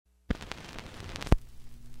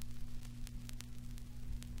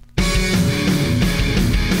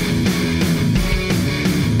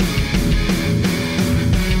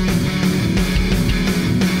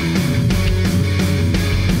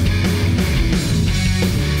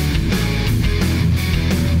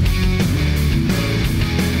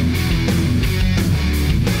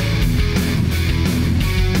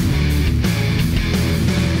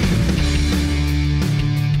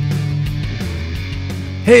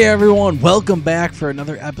Hey everyone, welcome back for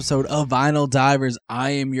another episode of Vinyl Divers.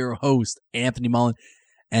 I am your host, Anthony Mullen,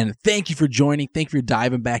 and thank you for joining. Thank you for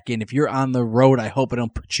diving back in. If you're on the road, I hope I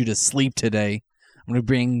don't put you to sleep today. I'm going to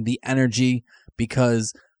bring the energy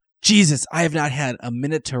because, Jesus, I have not had a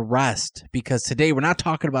minute to rest because today we're not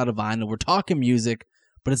talking about a vinyl. We're talking music,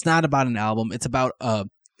 but it's not about an album. It's about a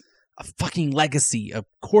fucking legacy, a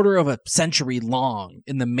quarter of a century long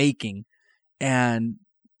in the making, and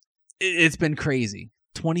it's been crazy.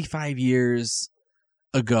 25 years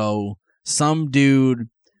ago, some dude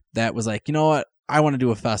that was like, you know what? I want to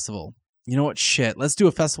do a festival. You know what? Shit. Let's do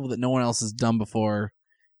a festival that no one else has done before.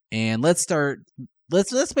 And let's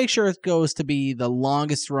make sure it goes to be the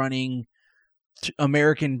longest running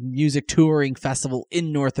American music touring festival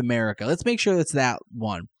in North America. Let's make sure it's that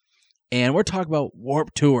one. And we're talking about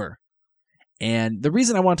Warped Tour. And the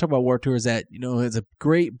reason I want to talk about Warped Tour is that, you know, it's a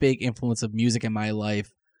great big influence of music in my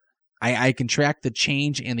life. I can track the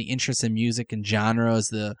change and the interest in music and genres,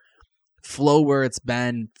 the flow where it's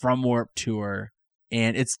been from Warped Tour.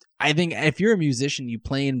 And I think if you're a musician, you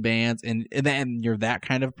play in bands and you're that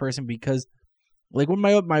kind of person, because like when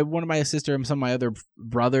one of my sister and some of my other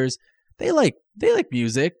brothers, they like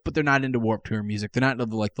music, but they're not into Warped Tour music. They're not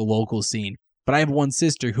into like the local scene. But I have one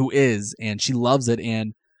sister who is, and she loves it.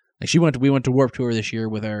 And like we went to Warped Tour this year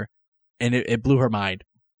with her, and it blew her mind.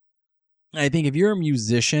 I think if you're a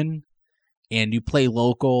musician and you play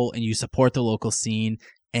local and you support the local scene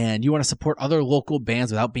and you want to support other local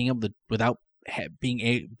bands without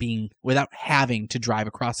having to drive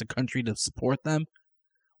across the country to support them,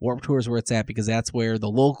 Warped Tour is where it's at, because that's where the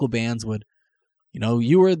local bands would, you know,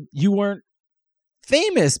 you weren't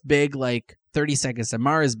famous big like 30 Seconds to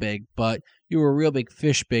Mars big, but you were a real big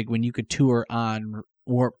fish big when you could tour on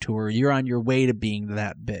Warped Tour. You're on your way to being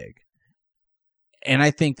that big. And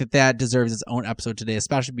I think that deserves its own episode today,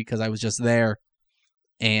 especially because I was just there,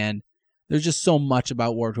 and there's just so much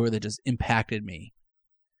about Warped Tour that just impacted me.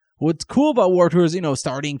 What's cool about Warped Tour is, you know,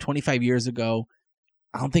 starting 25 years ago,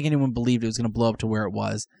 I don't think anyone believed it was going to blow up to where it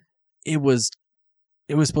was. It was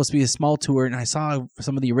supposed to be a small tour, and I saw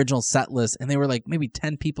some of the original set lists, and they were like maybe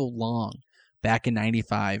 10 people long back in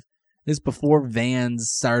 95. This is before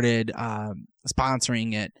Vans started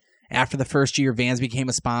sponsoring it. After the first year, Vans became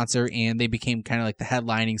a sponsor, and they became kind of like the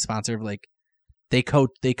headlining sponsor of like they ran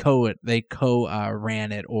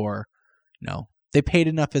it, or you know, they paid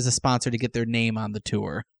enough as a sponsor to get their name on the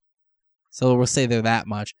tour. So we'll say they're that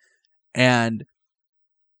much. And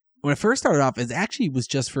when it first started off, it actually was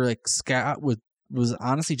just for like ska, was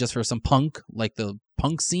honestly just for some punk, like the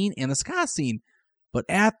punk scene and the ska scene. But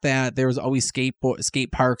at that, there was always skate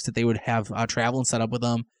parks that they would have travel and set up with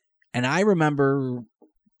them. And I remember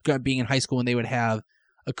being in high school when they would have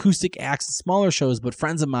acoustic acts and smaller shows, but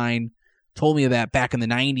friends of mine told me that back in the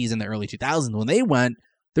 90s and the early 2000s when they went,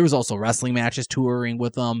 there was also wrestling matches touring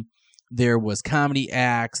with them. There was comedy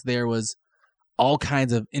acts. There was all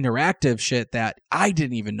kinds of interactive shit that I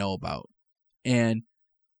didn't even know about. And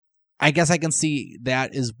I guess I can see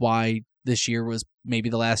that is why this year was maybe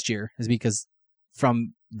the last year, is because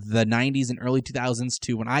from the 90s and early 2000s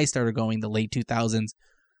to when I started going, the late 2000s,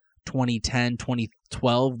 2010,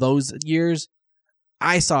 2012, those years,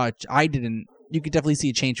 you could definitely see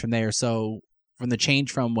a change from there. So from the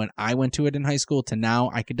change from when I went to it in high school to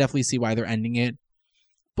now, I could definitely see why they're ending it.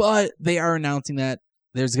 But they are announcing that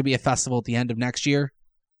there's going to be a festival at the end of next year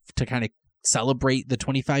to kind of celebrate the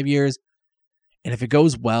 25 years. And if it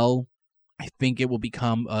goes well, I think it will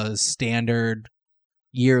become a standard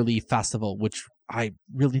yearly festival, which I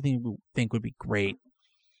really think would be great.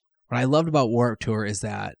 What I loved about Warped Tour is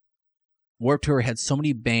that Warped Tour had so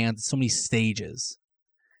many bands, so many stages.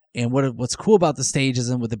 And what's cool about the stages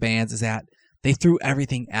and with the bands is that they threw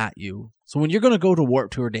everything at you. So when you're going to go to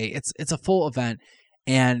Warped Tour Day, it's a full event.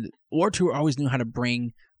 And Warped Tour always knew how to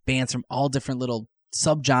bring bands from all different little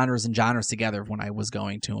subgenres and genres together when I was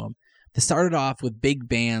going to them. They started off with big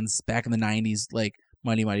bands back in the 90s like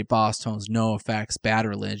Mighty Mighty Bosstones, NoFX, Bad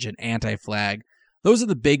Religion, Anti-Flag. Those are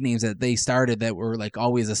the big names that they started that were like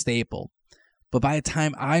always a staple. But by the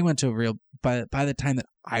time by the time that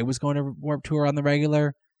I was going to Warped Tour on the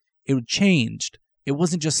regular, it had changed. It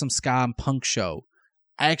wasn't just some ska and punk show.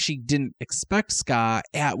 I actually didn't expect ska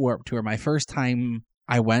at Warped Tour. My first time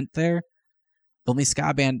I went there, I only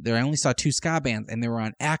saw 2 ska bands, and they were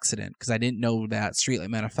on accident because I didn't know that Streetlight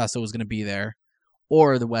Manifesto was going to be there,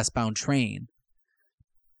 or the Westbound Train.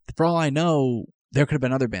 For all I know, there could have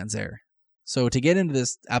been other bands there. So to get into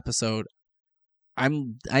this episode, I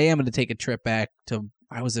am going to take a trip back to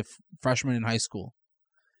I was a freshman in high school.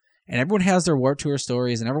 And everyone has their Warped Tour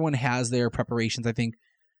stories, and everyone has their preparations. I think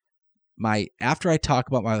after I talk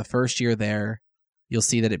about the first year there, you'll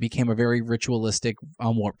see that it became a very ritualistic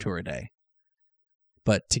Warped Tour day.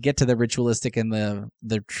 But to get to the ritualistic and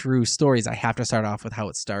the true stories, I have to start off with how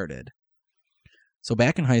it started. So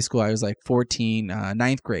back in high school, I was like 14,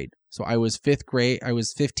 ninth grade. So I was fifth grade. I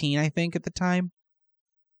was 15, I think, at the time.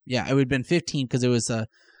 Yeah, I would have been 15 because it was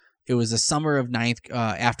a summer of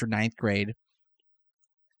after ninth grade.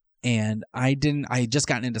 And I just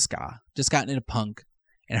gotten into ska, just gotten into punk,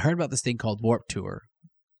 and I heard about this thing called Warped Tour.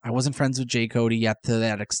 I wasn't friends with Jay Cody yet to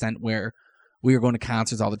that extent where we were going to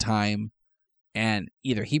concerts all the time. And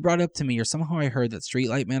either he brought it up to me or somehow I heard that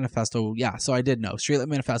Streetlight Manifesto. Yeah, so I did know Streetlight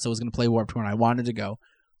Manifesto was going to play Warped Tour and I wanted to go.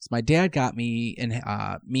 So my dad got me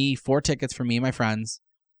 4 tickets for me and my friends,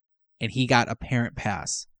 and he got a parent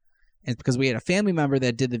pass. And it's because we had a family member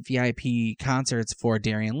that did the VIP concerts for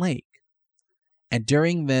Darien Lake. And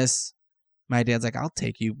during this, my dad's like, I'll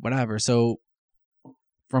take you, whatever. So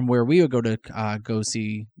from where we would go to go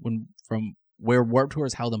see, from where Warped Tour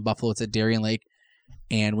is held in Buffalo, it's at Darien Lake.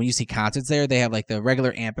 And when you see concerts there, they have like the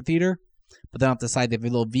regular amphitheater, but then off the side, they have a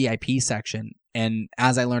little VIP section. And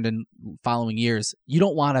as I learned in following years, you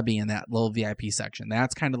don't want to be in that little VIP section.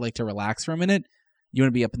 That's kind of like to relax for a minute. You want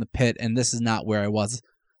to be up in the pit, and this is not where I was.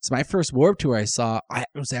 So my first Warped Tour I saw, I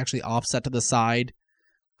was actually offset to the side.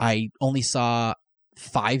 I only saw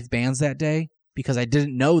 5 bands that day because I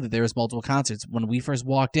didn't know that there was multiple concerts. When we first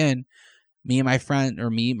walked in, my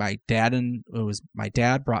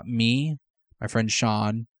dad brought me, my friend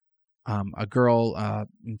Sean, a girl,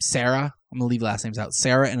 Sarah. I'm going to leave last names out.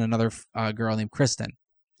 Sarah and another girl named Kristen.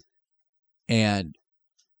 And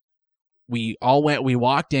we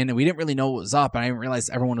walked in and we didn't really know what was up. And I didn't realize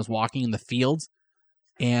everyone was walking in the fields.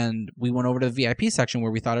 And we went over to the VIP section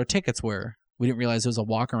where we thought our tickets were. We didn't realize it was a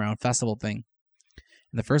walk-around festival thing.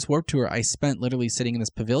 In the first Warped Tour, I spent literally sitting in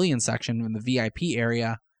this pavilion section in the VIP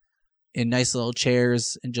area in nice little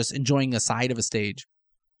chairs and just enjoying a side of a stage.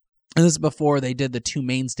 And this is before they did the 2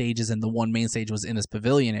 main stages, and the 1 main stage was in this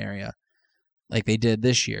pavilion area like they did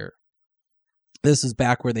this year. This is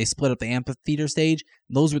back where they split up the amphitheater stage.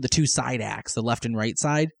 Those were the 2 side acts, the left and right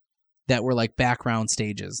side, that were like background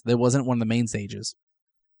stages. There wasn't one of the main stages.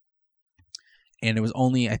 And it was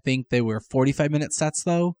only, I think they were 45-minute sets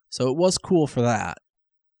though, so it was cool for that.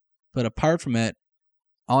 But apart from it,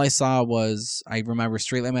 all I saw was, I remember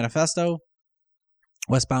Streetlight Manifesto,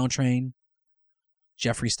 Westbound Train,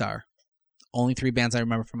 Jeffree Star. Only 3 bands I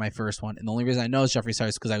remember from my first one. And the only reason I know is Jeffree Star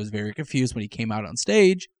is because I was very confused when he came out on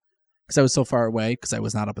stage, because I was so far away, because I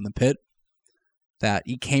was not up in the pit, that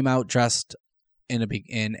he came out dressed he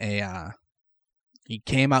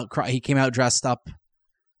came out dressed up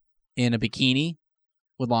in a bikini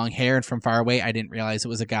with long hair, and from far away I didn't realize it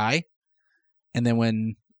was a guy. And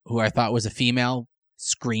then who I thought was a female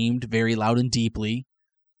screamed very loud and deeply,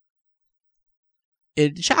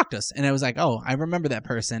 it shocked us. And I was like, oh, I remember that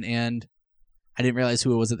person. And I didn't realize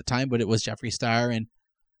who it was at the time, but it was Jeffree Star. And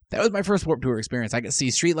that was my first Warped Tour experience. I could see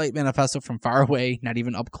Streetlight Manifesto from far away, not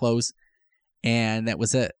even up close. And that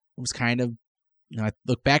was it. It was kind of, I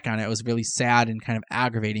look back on it, it was really sad and kind of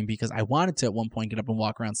aggravating because I wanted to at one point get up and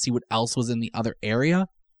walk around, see what else was in the other area.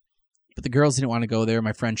 But the girls didn't want to go there.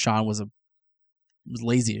 My friend Sean was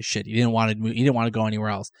lazy as shit. He didn't want to go anywhere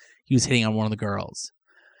else. He was hitting on one of the girls.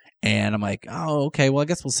 And I'm like, oh, okay, well, I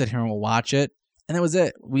guess we'll sit here and we'll watch it. And that was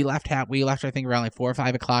it. We left, I think, around like 4 or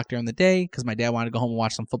 5 o'clock during the day because my dad wanted to go home and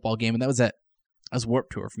watch some football game. And that was it. That was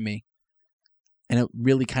Warped Tour for me. And it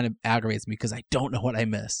really kind of aggravates me because I don't know what I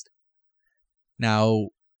missed. Now,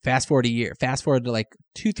 fast forward to like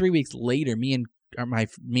 2-3 weeks later, me and one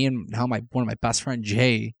of my best friend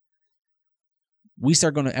Jay, we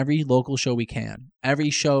start going to every local show we can.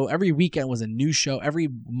 Every weekend was a new show. Every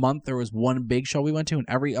month there was one big show we went to, and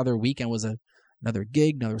every other weekend was another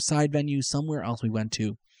gig, another side venue, somewhere else we went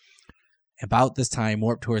to. About this time,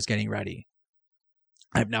 Warped Tour is getting ready.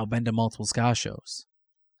 I've now been to multiple ska shows.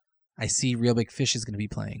 I see Real Big Fish is going to be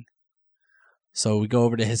playing. So we go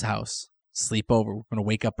over to his house, sleep over. We're going to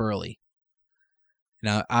wake up early.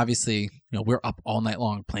 Now, obviously, we're up all night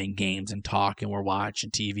long playing games and talking. We're watching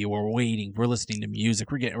TV. We're waiting. We're listening to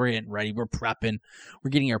music. We're getting ready. We're prepping. We're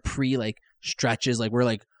getting our stretches.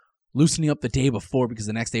 We're loosening up the day before because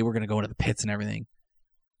the next day we're going to go to the pits and everything.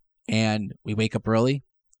 And we wake up early.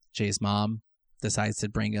 Jay's mom decides to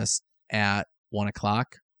bring us at 1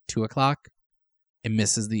 o'clock, 2 o'clock. We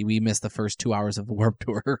missed the first 2 hours of the Warped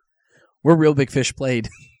Tour. Where Real Big Fish played.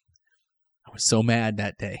 I was so mad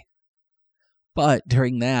that day. But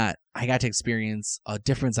during that, I got to experience a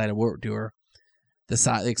different side of Warped Tour.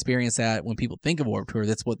 The experience that when people think of Warped Tour,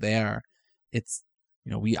 that's what they are. It's,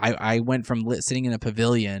 I went from sitting in a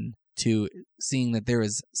pavilion to seeing that there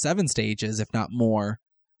was 7 stages, if not more,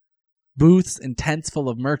 booths and tents full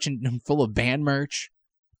of full of band merch,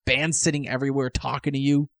 bands sitting everywhere talking to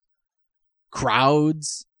you,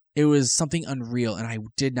 crowds. It was something unreal, and I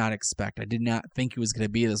did not expect. I did not think it was going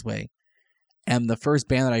to be this way. And the first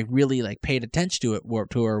band that I really like paid attention to at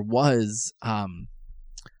Warped Tour was All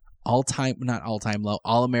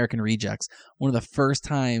American Rejects. One of the first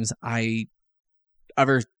times I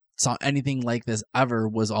ever saw anything like this ever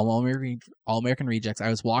was All American Rejects. I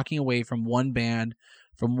was walking away from one band,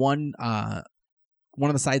 from one of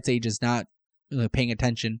the side stages, not paying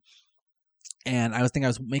attention, and I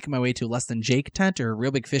was making my way to Less Than Jake tent or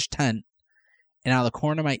Real Big Fish tent, and out of the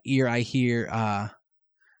corner of my ear I hear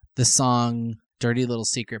the song Dirty Little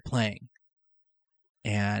Secret playing,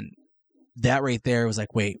 and that right there was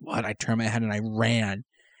like, wait, what? I turned my head and I ran,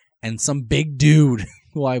 and some big dude,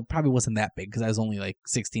 well, I probably wasn't that big because I was only like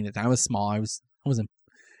 16 at the time. I was small. I was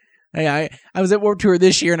at Warped Tour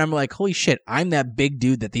this year, and I'm like, holy shit, I'm that big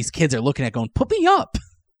dude that these kids are looking at going, put me up.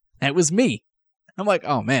 That was me. I'm like,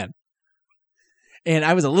 oh man. And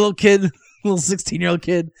I was a little kid, little 16-year-old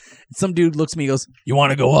kid. And some dude looks at me and goes, you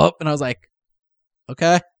want to go up? And I was like,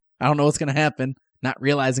 okay, I don't know what's going to happen. Not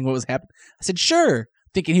realizing what was happening. I said, sure.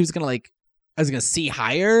 Thinking he was going to I was going to see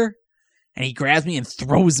higher. And he grabs me and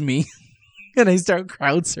throws me. And I start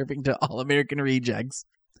crowd surfing to All American Rejects.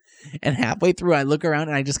 And halfway through, I look around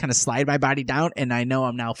and I just kind of slide my body down. And I know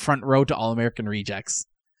I'm now front row to All American Rejects.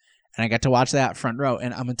 And I got to watch that front row.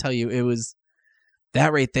 And I'm going to tell you, it was...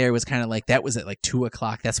 That right there was kind of like, that was at like 2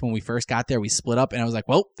 o'clock. That's when we first got there. We split up and I was like,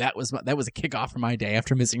 well, that was a kickoff for my day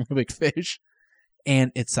after missing Real Big Fish. And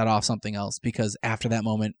it set off something else because after that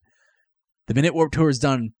moment, the minute Warped Tour is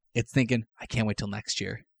done, it's thinking, I can't wait till next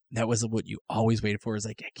year. That was what you always waited for, is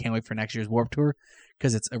like, I can't wait for next year's Warped Tour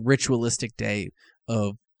because it's a ritualistic day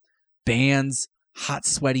of bands, hot,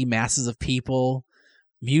 sweaty masses of people,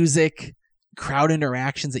 music, crowd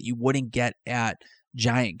interactions that you wouldn't get at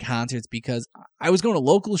giant concerts, because I was going to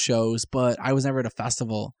local shows, but I was never at a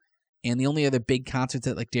festival. And the only other big concerts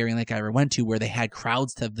that like Darien Lake I ever went to where they had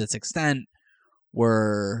crowds to this extent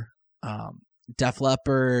were Def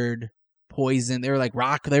Leppard, Poison. They were like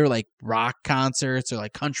rock concerts or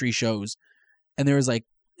like country shows. And there was like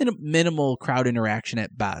minimal crowd interaction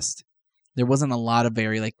at best. There wasn't a lot of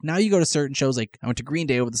now you go to certain shows, like I went to Green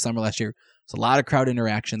Day over the summer last year. There's a lot of crowd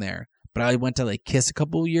interaction there. But I went to like Kiss a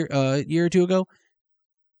year or two ago.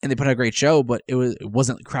 And they put on a great show, but it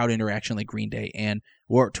wasn't crowd interaction like Green Day. And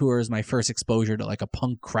Warped Tour is my first exposure to like a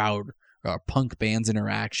punk crowd or punk band's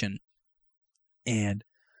interaction. And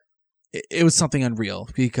it was something unreal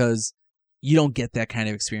because you don't get that kind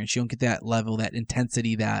of experience. You don't get that level, that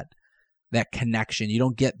intensity, that connection. You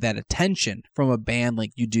don't get that attention from a band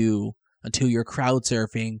like you do until you're crowd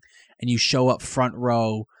surfing and you show up front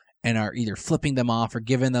row and are either flipping them off or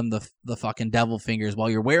giving them the fucking devil fingers while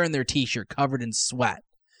you're wearing their t-shirt covered in sweat.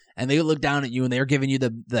 And they look down at you and they're giving you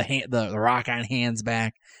the rock on hands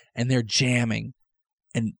back and they're jamming.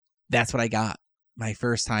 And that's what I got my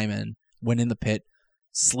first time in. Went in the pit,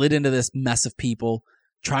 slid into this mess of people,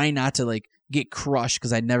 trying not to like get crushed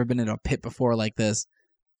because I'd never been in a pit before like this.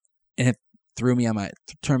 And it threw me a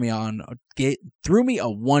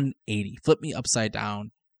 180, flipped me upside down.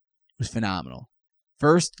 It was phenomenal.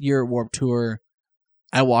 First year at Warped Tour,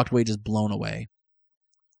 I walked away just blown away.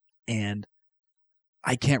 And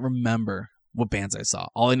I can't remember what bands I saw.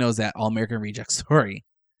 All I know is that All American Rejects story.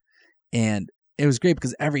 And it was great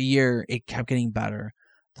because every year it kept getting better.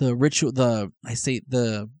 The ritual, the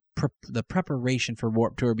preparation for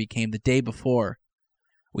Warped Tour became the day before.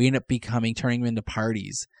 We ended up turning them into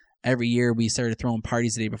parties. Every year we started throwing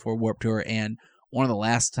parties the day before Warped Tour. And one of the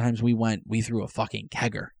last times we went, we threw a fucking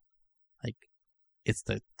kegger. Like, it's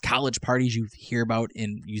the college parties you hear about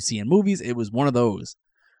and you see in movies. It was one of those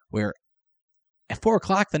where at 4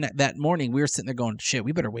 o'clock that morning, we were sitting there going, shit,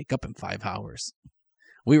 we better wake up in 5 hours.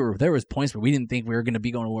 There was points where we didn't think we were going to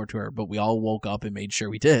be going to Warped Tour, but we all woke up and made sure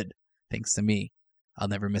we did. Thanks to me. I'll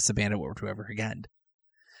never miss a band at Warped Tour ever again.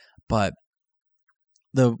 But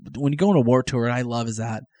when you go on a Warped Tour, what I love is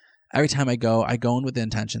that every time I go in with the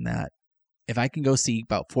intention that if I can go see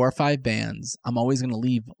about 4 or 5 bands, I'm always going to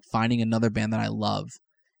leave finding another band that I love.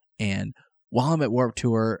 And while I'm at Warped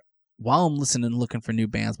Tour, while I'm listening and looking for new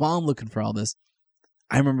bands, while I'm looking for all this,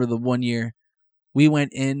 I remember the one year we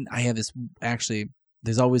went in. I have this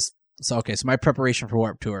so my preparation for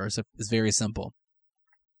Warped Tour is very simple.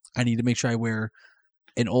 I need to make sure I wear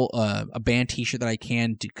a band t-shirt that I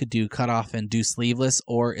could do cut off and do sleeveless,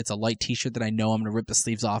 or it's a light t-shirt that I know I'm going to rip the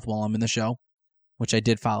sleeves off while I'm in the show, which I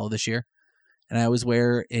did follow this year. And I always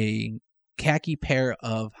wear a khaki pair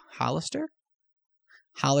of Hollister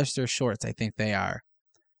shorts, I think they are.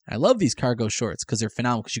 I love these cargo shorts because they're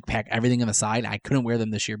phenomenal because you can pack everything on the side. I couldn't wear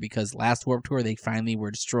them this year because last Warped Tour, they finally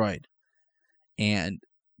were destroyed. And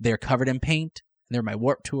they're covered in paint. And they're my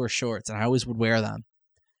Warped Tour shorts, and I always would wear them.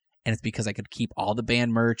 And it's because I could keep all the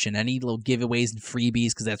band merch and any little giveaways and freebies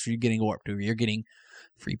because that's what you're getting Warped Tour. You're getting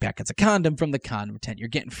free packets of condom from the condom tent. You're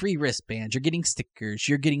getting free wristbands. You're getting stickers.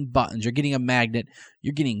 You're getting buttons. You're getting a magnet.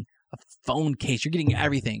 You're getting a phone case. You're getting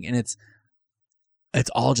everything. And it's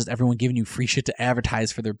all just everyone giving you free shit to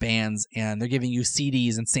advertise for their bands. And they're giving you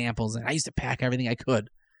CDs and samples. And I used to pack everything I could.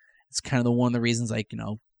 It's kind of one of the reasons, like,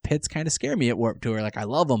 pits kind of scare me at Warped Tour. Like, I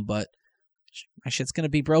love them, but my shit's going to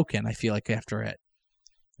be broken, I feel like, after it.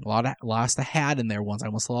 Lost a hat in there once. I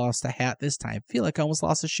almost lost a hat this time. I feel like I almost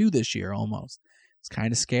lost a shoe this year almost. It's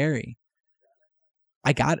kind of scary.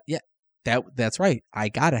 That's right. I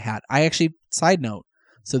got a hat. I actually, side note,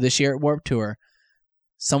 so this year at Warped Tour,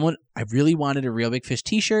 I really wanted a Real Big Fish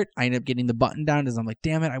t-shirt. I ended up getting the button down because I'm like,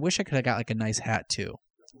 damn it, I wish I could have got like a nice hat too.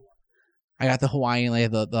 I got the Hawaiian,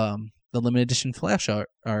 like the limited edition flash or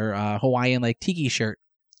Hawaiian like tiki shirt.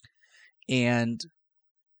 And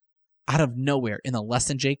out of nowhere, in the Less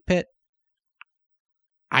Than Jake pit,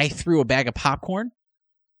 I threw a bag of popcorn.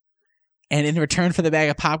 And in return for the bag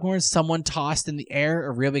of popcorn, someone tossed in the air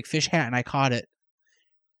a Real Big Fish hat, and I caught it.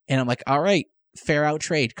 And I'm like, all right, fair out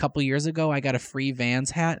trade. A couple years ago, I got a free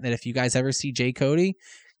Vans hat that if you guys ever see Jay Cody,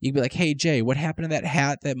 you'd be like, hey, Jay, what happened to that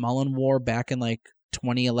hat that Mullen wore back in like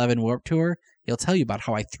 2011 Warped Tour? He'll tell you about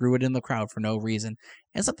how I threw it in the crowd for no reason.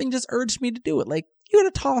 And something just urged me to do it. Like, you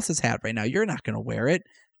got to toss this hat right now. You're not going to wear it.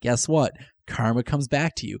 Guess what? Karma comes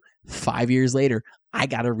back to you. 5 years later, I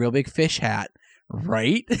got a Real Big Fish hat,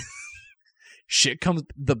 right? Shit comes,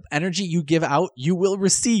 the energy you give out, you will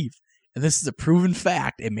receive. And this is a proven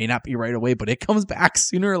fact. It may not be right away, but it comes back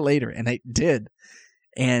sooner or later. And it did.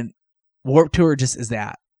 And Warped Tour just is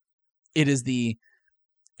that. It's the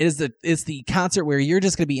concert where you're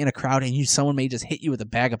just going to be in a crowd and someone may just hit you with a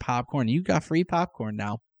bag of popcorn. You got free popcorn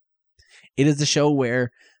now. It is the show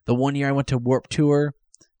where the one year I went to Warped Tour,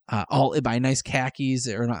 all in my nice khakis,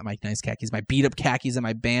 or not my nice khakis, my beat up khakis and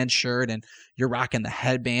my band shirt, and you're rocking the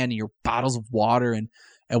headband and your bottles of water. And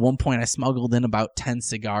at one point I smuggled in about 10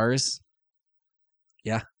 cigars.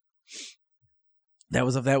 Yeah. That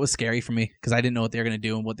was scary for me because I didn't know what they were going to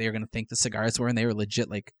do and what they were going to think the cigars were. And they were legit,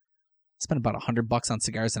 like, spent about $100 on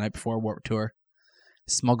cigars the night before Warped Tour.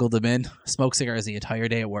 Smuggled them in, smoked cigars the entire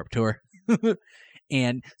day at Warped Tour.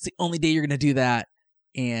 And it's the only day you're going to do that.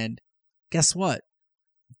 And guess what?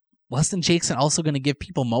 Less Than Jake's also going to give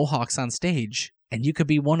people mohawks on stage, and you could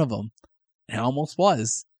be one of them. It almost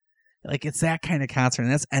was. Like, it's that kind of concert,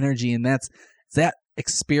 and that's energy, and that's that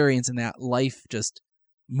experience and that life just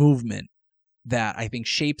movement that I think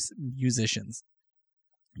shapes musicians.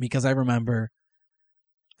 Because I remember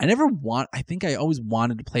I think I always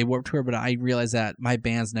wanted to play Warped Tour, but I realized that my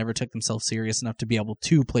bands never took themselves serious enough to be able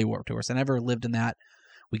to play Warped Tour. So I never lived in that.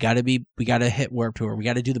 We got to hit Warped Tour. We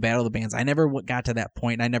got to do the Battle of the Bands. I never got to that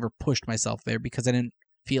point. And I never pushed myself there because I didn't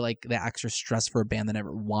feel like the extra stress for a band that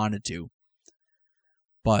never wanted to.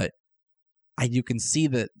 But you can see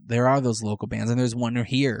that there are those local bands, and there's one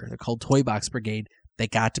here. They're called Toy Box Brigade. They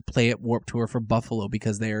got to play at Warped Tour for Buffalo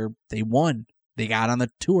because they won. They got on the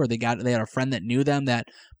tour. They had a friend that knew them that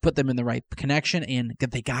put them in the right connection, and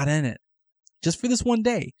they got in it just for this one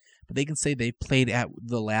day. But they can say they played at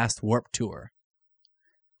the last Warped Tour.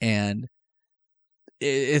 And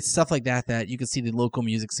it's stuff like that you can see the local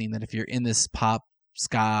music scene, that if you're in this pop,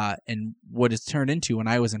 ska, and what it's turned into when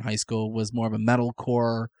I was in high school was more of a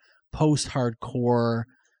metalcore, post-hardcore,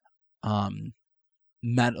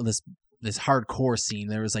 metal, this hardcore scene.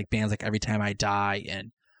 There was like bands like Every Time I Die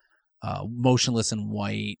and Motionless in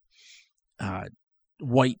White,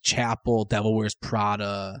 Whitechapel, Devil Wears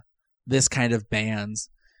Prada, this kind of bands.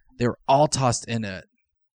 They were all tossed in it.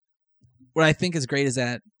 What I think is great is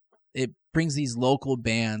that it brings these local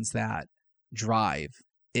bands that drive.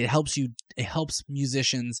 It helps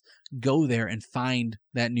musicians go there and find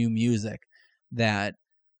that new music, that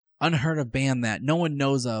unheard of band that no one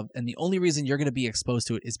knows of, and the only reason you're going to be exposed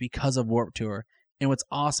to it is because of Warped Tour. And what's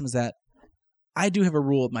awesome is that I do have a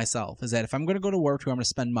rule of myself, is that if I'm going to go to Warped Tour, I'm going to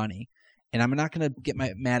spend money, and I'm not going to get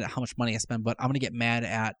mad at how much money I spend, but I'm going to get mad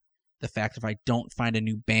at the fact if I don't find a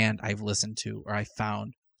new band I've listened to or I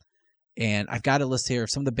found. And I've got a list here of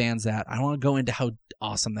some of the bands that I don't want to go into how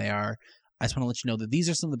awesome they are. I just want to let you know that these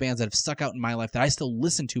are some of the bands that have stuck out in my life that I still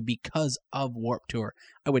listen to because of Warped Tour.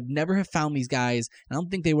 I would never have found these guys, and I don't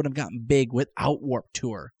think they would have gotten big without Warped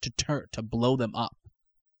Tour to blow them up.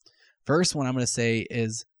 First one I'm going to say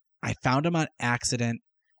is I found them on accident,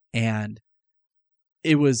 and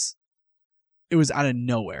it was out of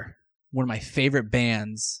nowhere. one of my favorite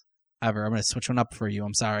bands ever. I'm going to switch one up for you.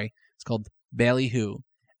 I'm sorry. It's called Ballyhoo,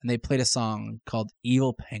 and they played a song called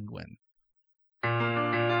Evil Penguin.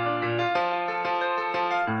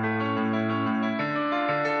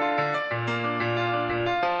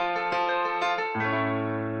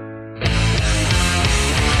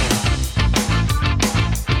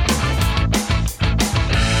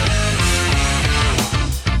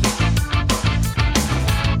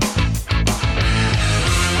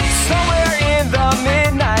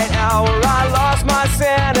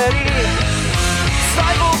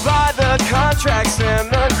 Contracts and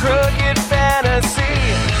the crooked fantasy.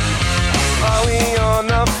 Are we on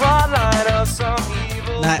the front line of some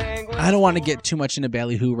evil penguin? I don't want to get too much into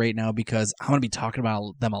Ballyhoo right now because I'm going to be talking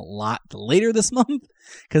about them a lot later this month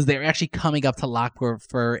because they're actually coming up to Lockport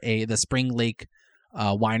for the Spring Lake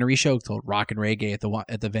winery show called Rock and Reggae at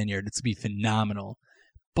the Vineyard. It's going to be phenomenal.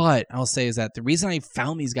 But I'll say is that the reason I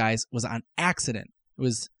found these guys was on accident.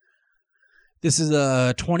 This is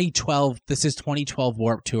 2012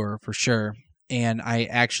 Warped Tour for sure. And I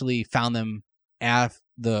actually found them at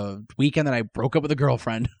the weekend that I broke up with a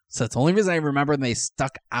girlfriend. So that's the only reason I remember and they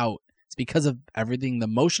stuck out. It's because of everything, the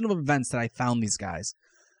motion of events that I found these guys.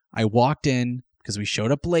 I walked in because we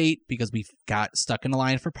showed up late because we got stuck in a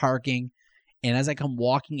line for parking. And as I come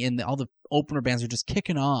walking in, all the opener bands are just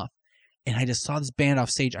kicking off. And I just saw this band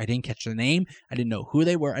off stage. I didn't catch their name. I didn't know who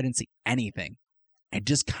they were. I didn't see anything. I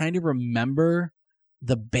just kind of remember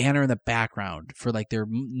the banner in the background for like their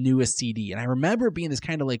newest CD. And I remember it being this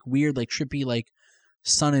kind of like weird, like trippy, like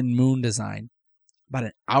sun and moon design. About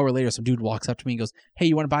an hour later, some dude walks up to me and goes, "Hey,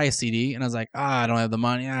 you want to buy a CD?" And I was like, I don't have the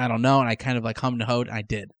money. I don't know. And I kind of like hummed and hawed. I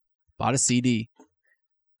did. Bought a CD.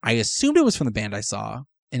 I assumed it was from the band I saw,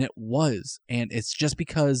 and it was. And it's just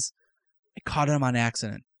because I caught them on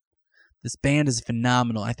accident. This band is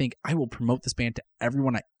phenomenal. I think I will promote this band to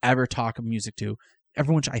everyone I ever talk of music to.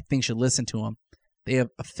 Everyone I think should listen to them. They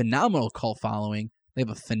have a phenomenal cult following. They have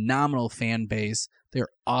a phenomenal fan base. They're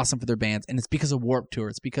awesome for their bands. And it's because of Warped Tour.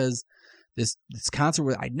 It's because this concert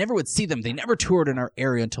where I never would see them. They never toured in our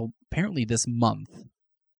area until apparently this month.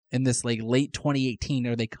 In this like late 2018,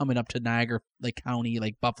 are they coming up to Niagara Lake County,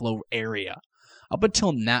 like Buffalo area? Up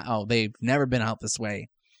until now, they've never been out this way.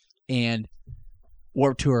 And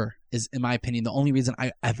Warped Tour is, in my opinion, the only reason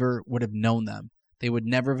I ever would have known them. They would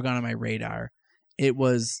never have gone on my radar.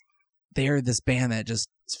 They're this band that just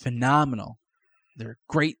is phenomenal. They're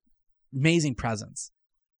great, amazing presence.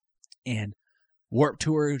 And Warped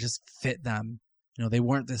Tour just fit them. You know, they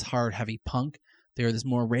weren't this hard, heavy punk. They were this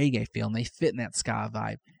more reggae feel, and they fit in that ska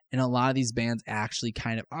vibe. And a lot of these bands actually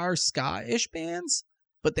kind of are ska-ish bands,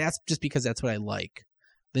 but that's just because that's what I like.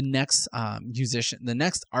 The next the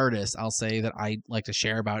next artist I'll say that I like to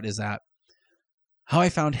share about is that how I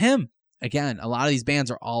found him. Again, a lot of these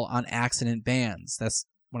bands are all on accident bands. That's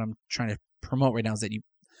what I'm trying to promote right now, is that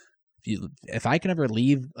if I can ever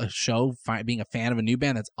leave a show being a fan of a new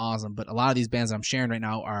band, that's awesome. But a lot of these bands that I'm sharing right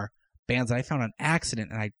now are bands that I found on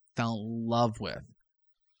accident and I fell in love with.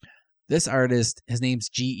 This artist, his name's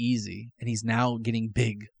G-Eazy, and he's now getting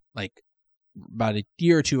big. Like about a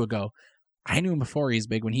year or two ago, I knew him before he was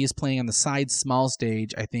big when he was playing on the side small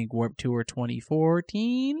stage. I think Warped Tour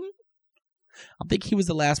 2014. I think he was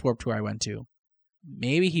the last Warped Tour I went to.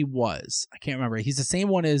 Maybe he was. I can't remember. He's the same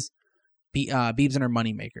one as Biebs and Her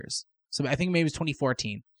Moneymakers. So I think maybe it was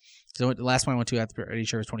 2014. So the last one I went to, I'm pretty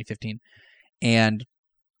sure it was 2015. And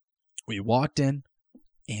we walked in,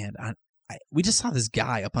 and we just saw this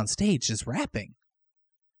guy up on stage just rapping.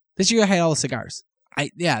 This year I had all the cigars.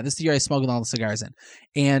 This year I smoked all the cigars in.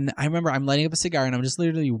 And I remember I'm lighting up a cigar, and I'm just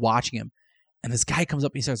literally watching him. And this guy comes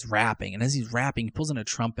up and he starts rapping. And as he's rapping, he pulls in a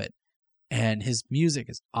trumpet. And his music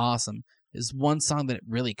is awesome. There's one song that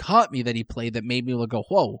really caught me that he played that made me go,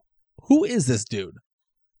 whoa, who is this dude?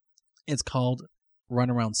 It's called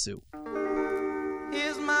Runaround Sue.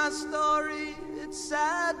 Here's my story, it's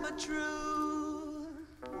sad but true.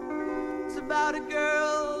 It's about a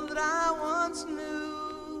girl that I once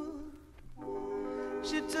knew.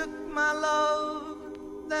 She took my love,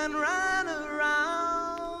 then ran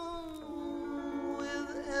around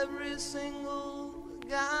with every single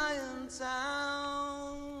guy in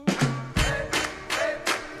town. Hey, hey,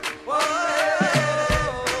 whoa.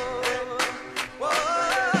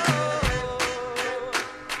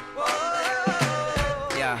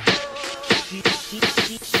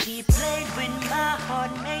 She played with my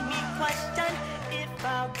heart, made me question if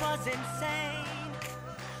I was insane.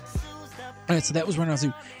 All right, so that was Run Around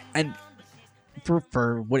Sue. And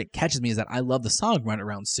for what it catches me is that I love the song Run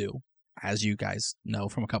Around Sue, as you guys know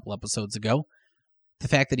from a couple episodes ago. the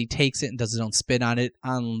fact that he takes it and does his own spin on it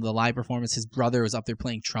on the live performance. His brother was up there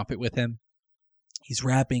playing trumpet with him. He's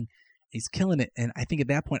rapping. He's killing it. And I think at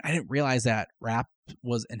that point, I didn't realize that rap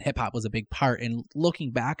was and hip hop was a big part. And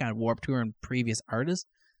looking back on Warped Tour and previous artists,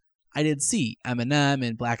 I did see Eminem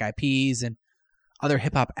and Black Eyed Peas and other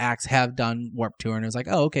hip hop acts have done Warped Tour. And it was like,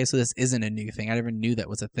 oh, okay, so this isn't a new thing. I never knew that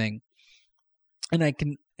was a thing. And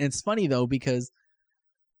it's funny though, because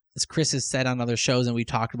as Chris has said on other shows and we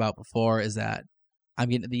talked about before, is that I'm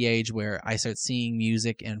getting to the age where I start seeing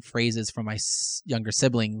music and phrases from my younger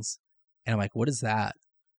siblings. And I'm like, what is that?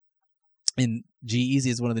 And G-Eazy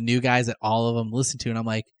is one of the new guys that all of them listen to. And I'm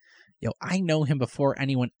like, yo, I know him before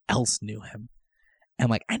anyone else knew him. And I'm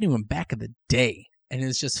like, I knew him back in the day. And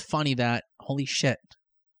it's just funny that, holy shit,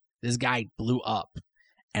 this guy blew up.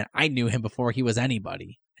 And I knew him before he was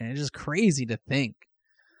anybody. And it's just crazy to think.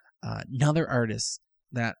 Another artist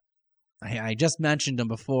that I just mentioned him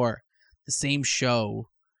before, the same show.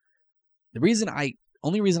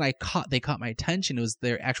 Only reason they caught my attention was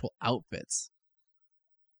their actual outfits.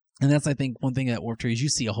 And that's, I think, one thing at Warped Tour is you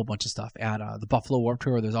see a whole bunch of stuff at the Buffalo Warped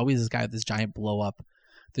Tour. There's always this guy with this giant blow up.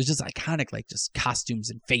 There's just iconic, like just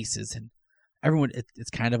costumes and faces, and everyone.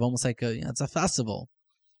 It's kind of almost like it's a festival.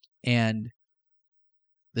 And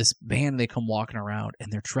this band, they come walking around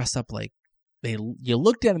and they're dressed up like you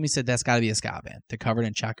looked at them, you said that's got to be a ska band. They're covered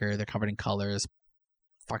in checker, they're covered in colors,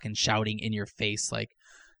 fucking shouting in your face, like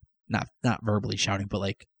not verbally shouting, but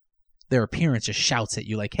like their appearance just shouts at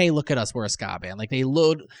you like, hey, look at us, we're a ska band. Like they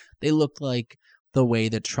looked like the way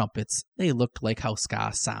the trumpets, they looked like how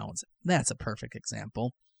ska sounds. That's a perfect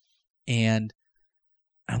example. And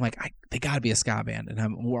I'm like, they got to be a ska band. And I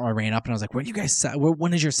ran up and I was like, when do you guys set?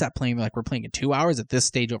 When is your set playing? They're like, we're playing in 2 hours at this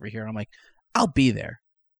stage over here. And I'm like, I'll be there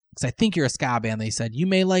because I think you're a ska band. They said, you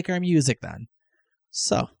may like our music then.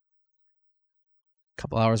 So a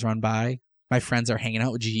couple hours run by. My friends are hanging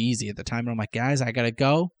out with G-Eazy at the time. And I'm like, guys, I got to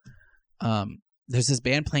go. There's this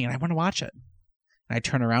band playing and I want to watch it. And I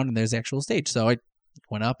turn around and there's the actual stage. So I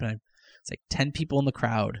went up and it's like 10 people in the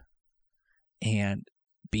crowd. And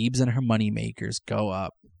Biebs and her Moneymakers go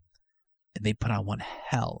up and they put on one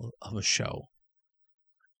hell of a show.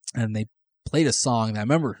 And they played a song that I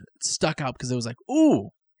remember stuck out because it was like, ooh,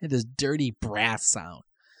 it had this dirty brass sound.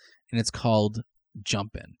 And it's called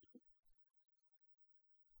Jumpin'.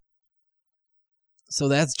 So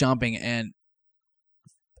that's Jumping. And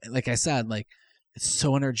like I said, like it's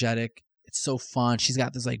so energetic. It's so fun. She's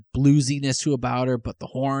got this like bluesiness to about her, but the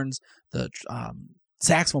horns, the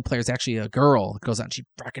saxophone player is actually a girl. It goes out and she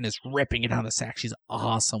fucking is ripping it on the sax. She's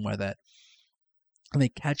awesome with it. And they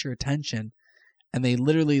catch your attention and they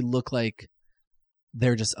literally look like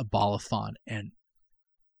they're just a ball of fun. And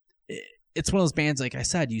it's one of those bands, like I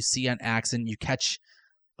said, you see on acts and you catch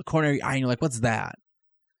the corner of your eye and you're like, what's that?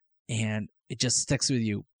 And it just sticks with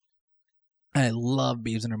you. And I love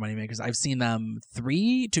Biebs and her Moneymakers. I've seen them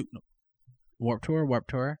Warped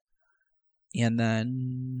Tour. And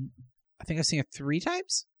then I think I've seen her 3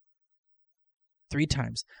 times. 3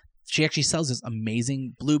 times. She actually sells this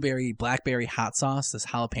amazing blueberry, blackberry hot sauce, this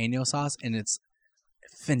jalapeno sauce, and it's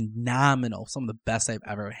phenomenal. Some of the best I've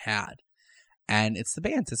ever had. And it's the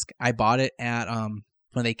band's. I bought it at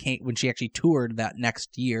when she actually toured that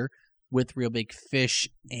next year with Real Big Fish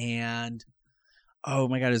and oh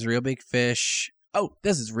my god, is Real Big Fish. Oh,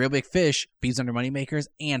 this is Real Big Fish, Biebs and her Moneymakers,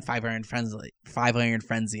 and Five Iron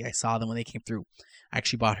Frenzy. I saw them when they came through. I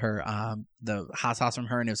actually bought her the hot sauce from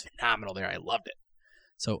her, and it was phenomenal there. I loved it.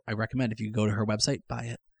 So I recommend if you go to her website, buy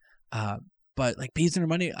it. But like Biebs and her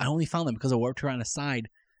Money, I only found them because I Warped Tour on the side.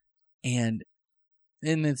 And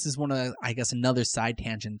this is one of the, I guess, another side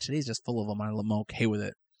tangent. Today's just full of them. I'm okay with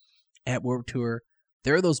it. At Warped Tour,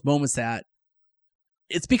 there are those moments that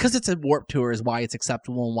it's because it's a Warped Tour is why it's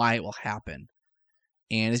acceptable and why it will happen.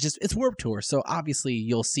 And it's Warped Tour. So obviously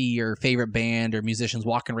you'll see your favorite band or musicians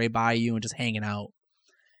walking right by you and just hanging out.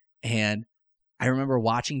 And I remember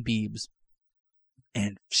watching Biebs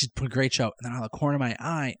and she put a great show. And then on the corner of my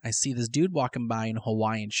eye, I see this dude walking by in a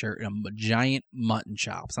Hawaiian shirt and a giant mutton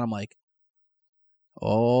chops. And I'm like,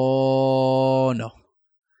 oh no.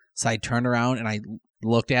 So I turned around and I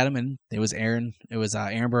looked at him and it was Aaron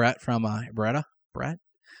Barrett from Brett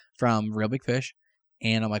from Real Big Fish.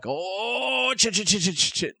 And I'm like, oh,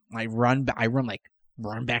 shit. I run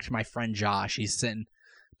back to my friend Josh. He's sitting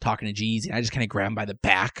talking to G's. And I just kind of grab him by the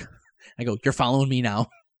back. I go, you're following me now.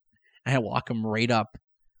 And I walk him right up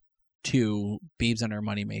to Biebs and her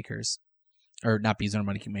Moneymakers. Or not Biebs and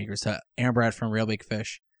her Moneymakers, to Aaron Brad from Real Big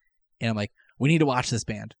Fish. And I'm like, we need to watch this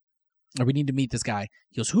band. Or we need to meet this guy.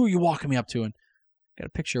 He goes, who are you walking me up to? And I got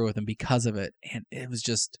a picture with him because of it. And it was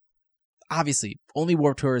just, obviously only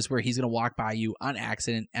Warped Tour is where he's going to walk by you on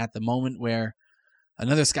accident at the moment where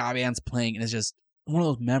another ska band's playing, and it's just one of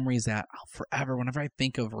those memories that I'll forever, whenever I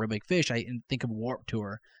think of Rhythmic Fish, I think of Warped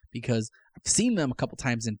Tour, because I've seen them a couple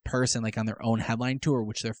times in person, like on their own headline tour,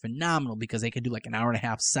 which they're phenomenal because they could do like an hour and a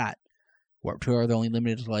half set. Warped Tour, they're only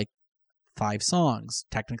limited to like 5 songs,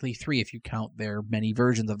 technically 3 if you count their many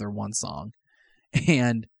versions of their one song.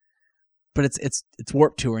 But it's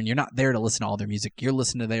Warped Tour, and you're not there to listen to all their music. You're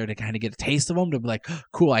listening to there to kind of get a taste of them, to be like,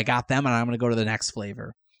 cool, I got them, and I'm going to go to the next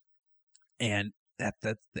flavor. And that's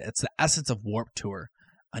the essence of Warped Tour.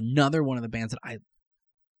 Another one of the bands that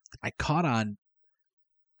I caught on.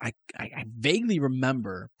 I vaguely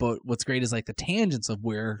remember, but what's great is like the tangents of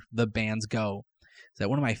where the bands go. So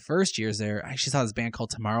one of my first years there, I actually saw this band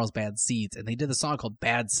called Tomorrow's Bad Seeds, and they did a song called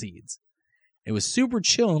Bad Seeds. It was super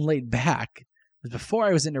chill and laid back. It was before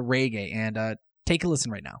I was into reggae, and take a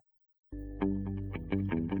listen right now.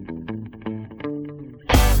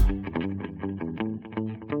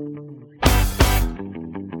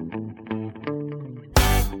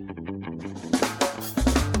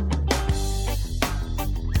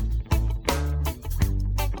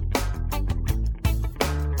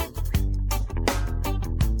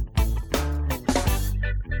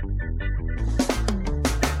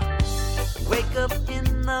 Wake up in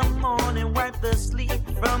the morning, wipe the sleep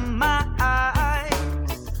from my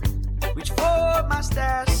eyes. Reach for my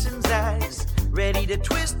stash and zags, ready to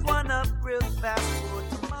twist one up real fast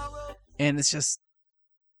for tomorrow. And it's just,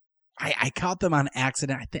 I caught them on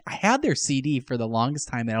accident. I think I had their CD for the longest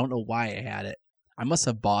time, and I don't know why I had it. I must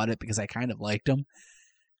have bought it because I kind of liked them.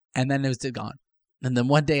 And then it was gone. And then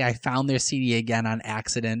one day I found their CD again on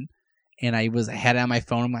accident, and I had it on my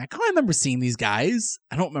phone. I'm like, oh, I remember seeing these guys.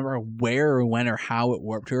 I don't remember where or when or how at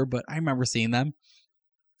Warped Tour, but I remember seeing them.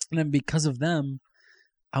 And then because of them,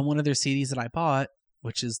 on one of their CDs that I bought,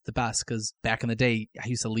 which is the best, because back in the day, I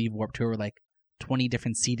used to leave Warped Tour with like 20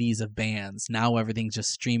 different CDs of bands. Now everything's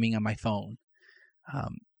just streaming on my phone.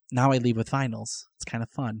 Now I leave with vinyls. It's kind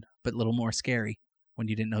of fun, but a little more scary when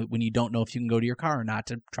you don't know if you can go to your car or not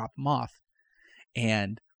to drop them off.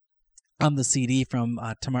 And on the CD from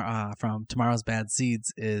Tomorrow's Bad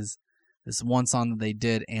Seeds is this one song that they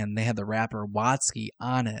did, and they had the rapper Watsky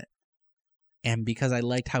on it. And because I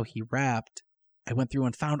liked how he rapped, I went through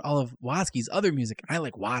and found all of Watsky's other music. And I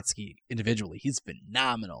like Watsky individually. He's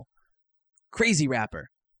phenomenal. Crazy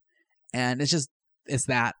rapper. And it's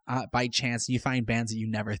that by chance you find bands that you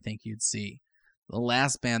never think you'd see. The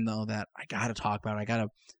last band, though, that I got to talk about, I'm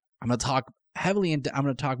going to talk I'm going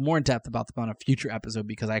to talk more in depth about them on a future episode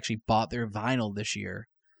because I actually bought their vinyl this year.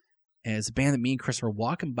 And it's a band that me and Chris were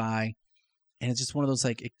walking by, and it's just one of those,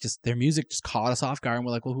 like, their music just caught us off guard, and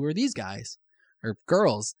we're like, well, who are these guys or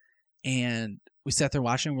girls? And we sat there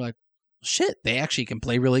watching, and we're like, shit, they actually can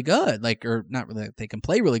play really good. Like, or not really, they can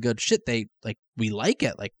play really good. Shit, we like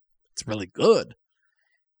it. Like, it's really good.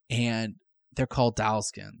 And they're called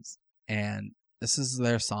Dowskins, and this is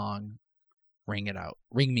their song, Ring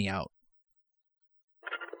Me Out.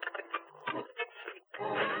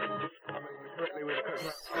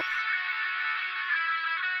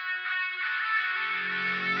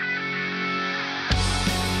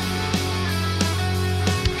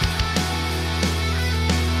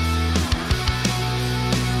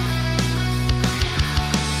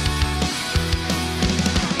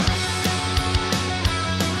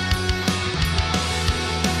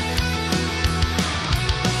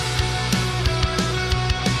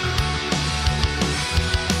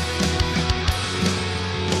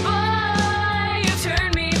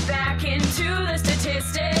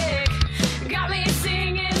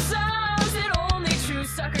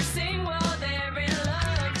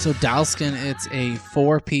 So Dowskin, it's a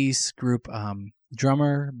 4-piece group,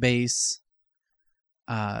 drummer, bass,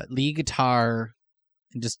 lead guitar,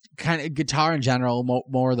 and just kind of guitar in general,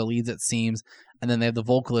 more of the leads it seems. And then they have the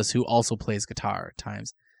vocalist who also plays guitar at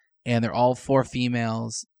times. And they're all 4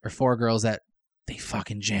 females or 4 girls that they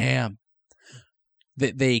fucking jam.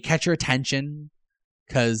 They catch your attention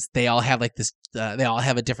because they all have like this, they all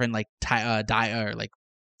have a different like dye or like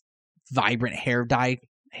vibrant hair dye.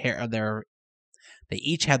 They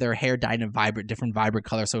each have their hair dyed in different vibrant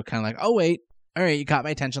colors. So kind of like, oh, wait, all right, you caught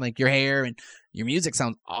my attention. Like, your hair and your music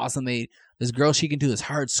sounds awesome. This girl, she can do this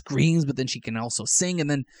hard screams, but then she can also sing. And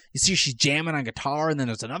then you see she's jamming on guitar, and then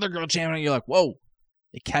there's another girl jamming, and you're like, whoa.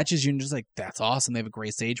 It catches you, and just like, that's awesome. They have a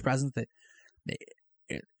great stage presence.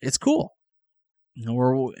 It's cool.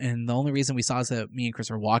 And the only reason we saw is that me and Chris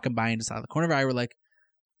were walking by and just out of the corner of our eye, we're like,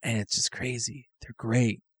 and it's just crazy. They're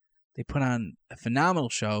great. They put on a phenomenal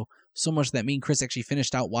show. So much that me and Chris actually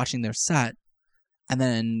finished out watching their set, And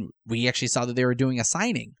then we actually saw that they were doing a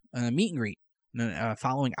signing, a meet and greet,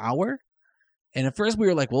 following hour. And at first we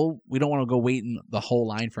were like, well, we don't want to go wait in the whole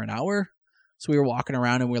line for an hour. So we were walking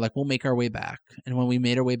around and we were like, we'll make our way back. And when we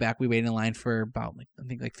made our way back, we waited in line for about, I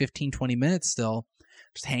think 15, 20 minutes still,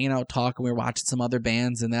 just hanging out, talking. We were watching some other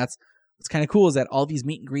bands. And that's what's kind of cool is that all these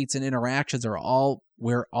meet and greets and interactions are all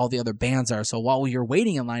where all the other bands are. So while you're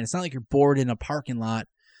waiting in line, it's not like you're bored in a parking lot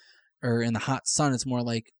or in the hot sun. It's more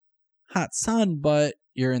like hot sun, but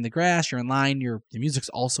you're in the grass, you're in line, the music's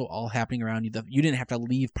also all happening around you. You didn't have to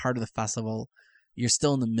leave part of the festival. You're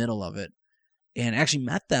still in the middle of it. And actually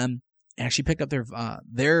met them, actually picked up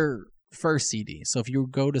their first CD. So if you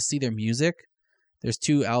go to see their music, there's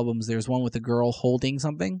 2 albums. There's one with a girl holding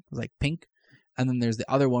something, like pink. And then there's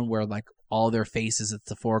the other one where like all their faces, it's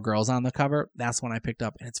the 4 girls on the cover. That's one I picked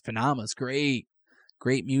up and it's phenomenal. It's great.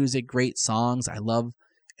 Great music, great songs.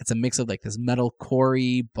 It's a mix of like this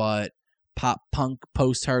metalcore, but pop punk,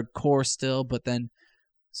 post-hardcore still. But then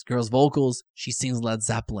this girl's vocals, she sings Led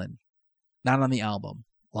Zeppelin. Not on the album,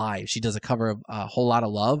 live. She does a cover of A Whole Lot of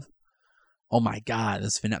Love. Oh my God,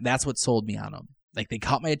 that's what sold me on them. Like they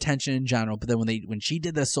caught my attention in general, but then when she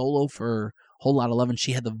did the solo for Whole Lot of Love and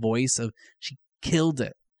she had the voice she killed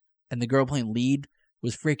it. And the girl playing lead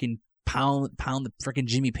was freaking pound the freaking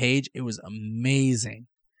Jimmy Page. It was amazing.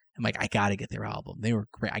 I'm like, I gotta get their album. They were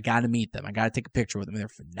great. I gotta meet them. I gotta take a picture with them. They're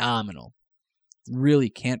phenomenal. Really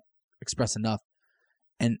can't express enough.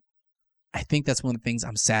 And I think that's one of the things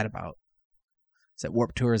I'm sad about. Is that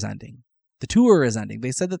Warped Tour is ending. The tour is ending.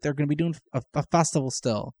 They said that they're going to be doing a festival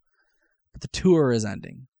still, but the tour is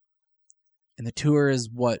ending. And the tour is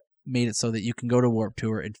what made it so that you can go to Warped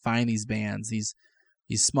Tour and find these bands, these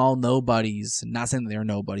small nobodies. Not saying that they're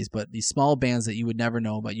nobodies, but these small bands that you would never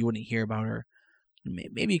know about, you wouldn't hear about, or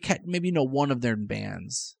maybe you know one of their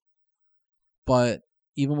bands. But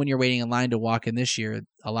even when you're waiting in line to walk in this year,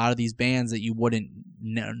 a lot of these bands that you wouldn't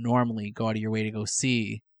normally go out of your way to go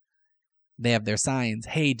see, they have their signs.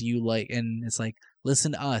 Hey, do you like? And it's like,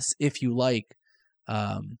 listen to us if you like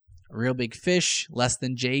Real Big Fish, Less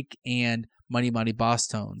Than Jake, and Money Money Boss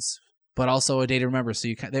Tones. But also A Day to Remember. So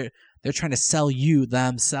they're trying to sell you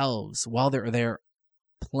themselves while they're there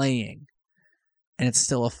playing, and it's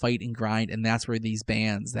still a fight and grind. And that's where these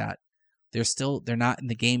bands that they're not in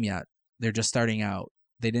the game yet. They're just starting out.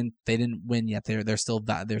 They didn't win yet. They're still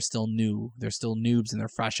new. They're still noobs and they're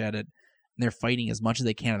fresh at it. And they're fighting as much as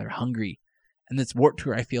they can and they're hungry. And this Warped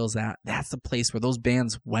Tour, I feel, is that's the place where those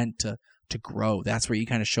bands went to grow. That's where you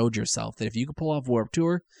kind of showed yourself that if you could pull off Warped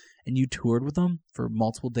Tour and you toured with them for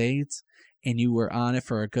multiple dates and you were on it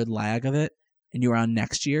for a good lag of it and you were on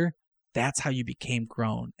next year, that's how you became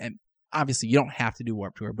grown. And obviously you don't have to do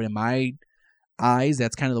Warped Tour, but in my eyes,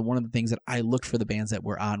 that's kind of one of the things that I looked for the bands that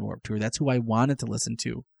were on Warped Tour. That's who I wanted to listen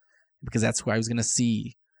to because that's who I was going to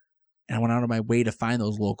see. And I went out of my way to find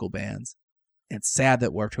those local bands. It's sad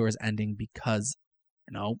that Warped Tour is ending because,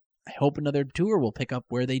 I hope another tour will pick up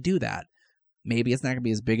where they do that. Maybe it's not going to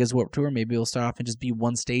be as big as Warped Tour. Maybe it'll start off and just be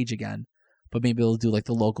one stage again. But maybe it'll do like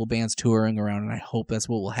the local bands touring around, and I hope that's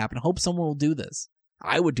what will happen. I hope someone will do this.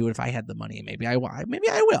 I would do it if I had the money. Maybe I will. Maybe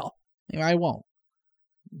I will. Maybe I won't.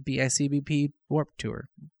 BICBP Warped Tour.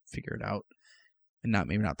 Figure it out. And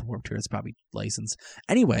maybe not the Warped Tour. It's probably licensed.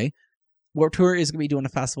 Anyway, Warped Tour is going to be doing a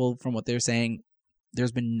festival from what they're saying.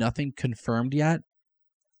 There's been nothing confirmed yet,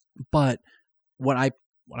 but what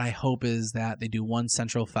I hope is that they do one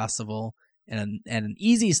central festival and an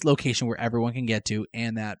easy location where everyone can get to,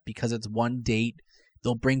 and that because it's one date,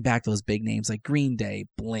 they'll bring back those big names like Green Day,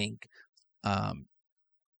 Blink, and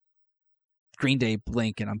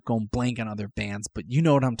I'm going blank on other bands, but you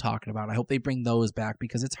know what I'm talking about. I hope they bring those back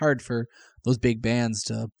because it's hard for those big bands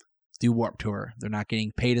to do Warped Tour. They're not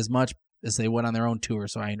getting paid as much as they would on their own tour,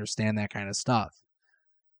 so I understand that kind of stuff.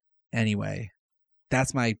 Anyway,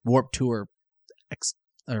 that's my Warped Tour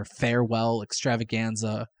farewell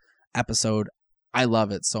extravaganza episode. I love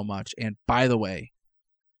it so much. And by the way,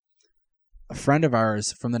 a friend of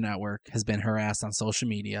ours from the network has been harassed on social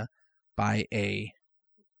media by a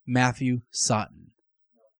Matthew Sutton.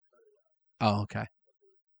 Oh, okay.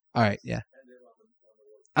 All right, yeah.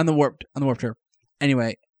 On the Warped Tour.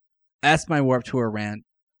 Anyway, that's my Warped Tour rant.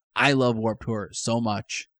 I love Warped Tour so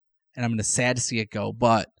much, and I'm sad to see it go,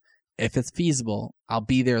 but if it's feasible, I'll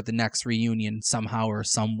be there at the next reunion somehow or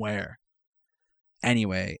somewhere.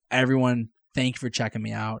 Anyway, everyone, thank you for checking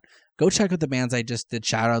me out. Go check out the bands I just did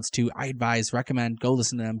shout outs to. I recommend, go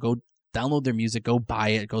listen to them, go download their music, go buy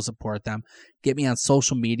it, go support them. Get me on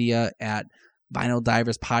social media at Vinyl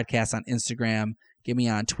Divers Podcast on Instagram. Get me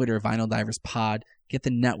on Twitter, Vinyl Divers Pod. Get the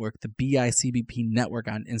network, the BICBP network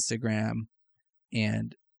on Instagram.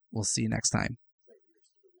 And we'll see you next time.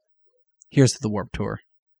 Here's to the Warped Tour.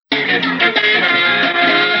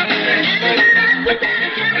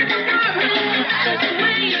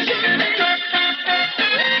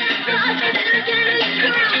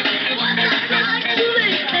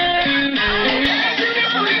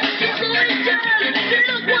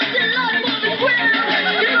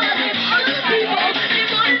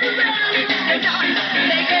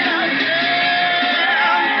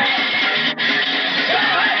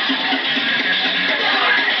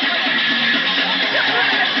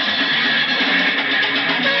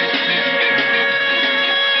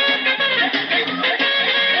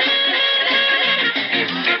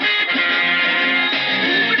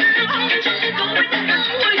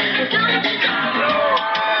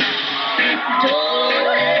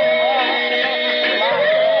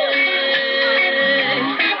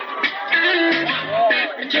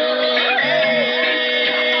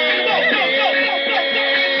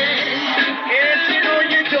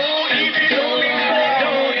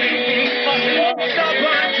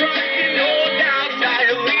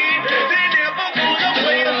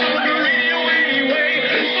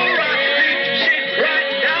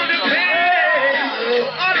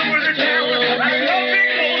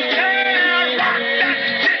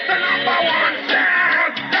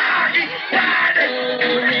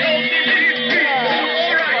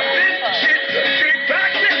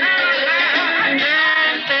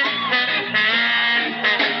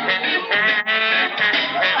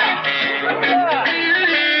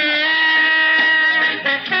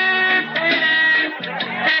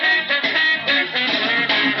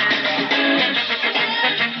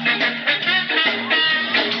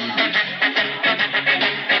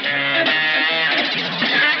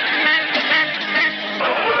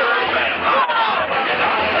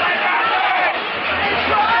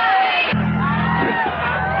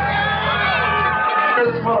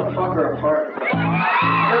 motherfucker apart.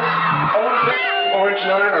 Orange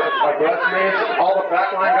 9, our breastmates, all the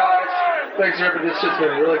backline guys. Thanks, everybody. This shit's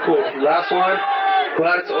been really cool. Last one,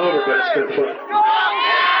 glad it's over, but it's been fun.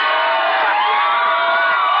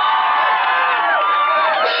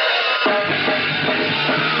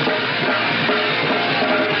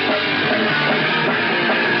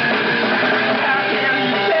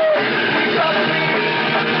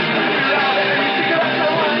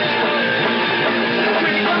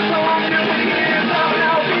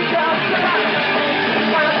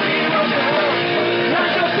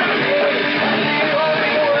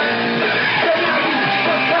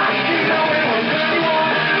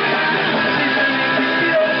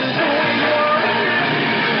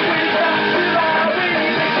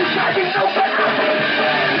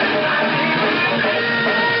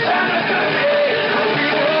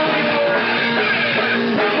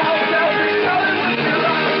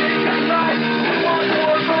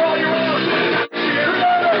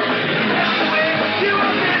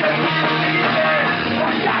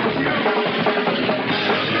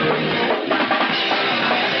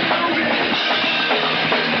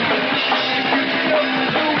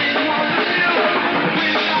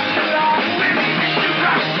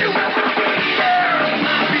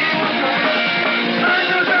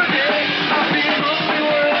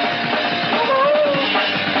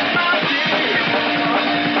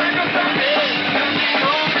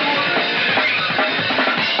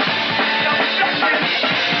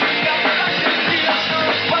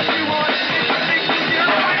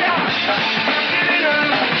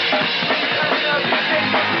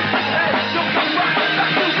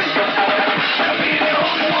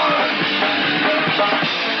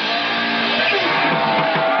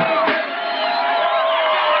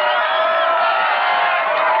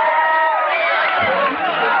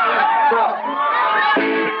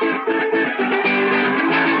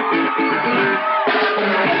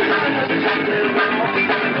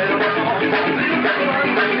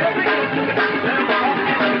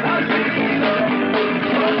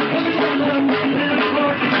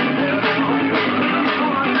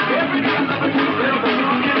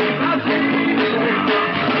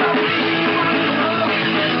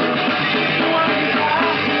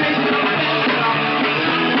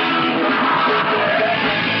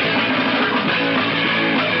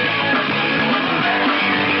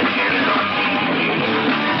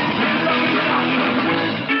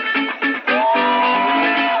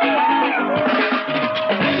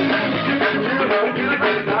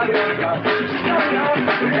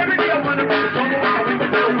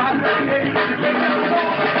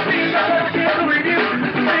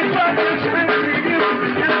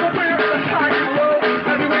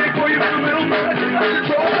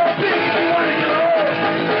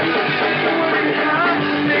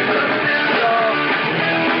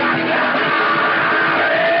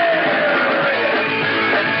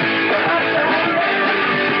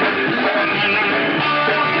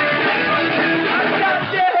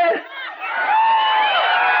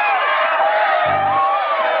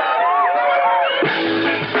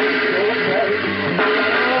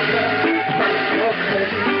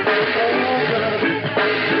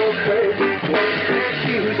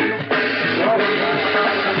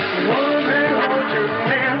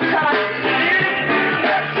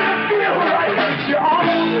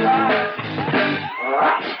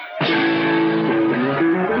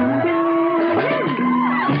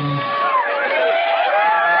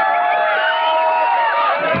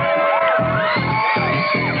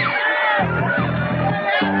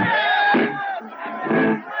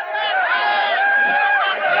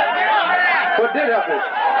 happened?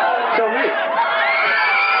 Tell me.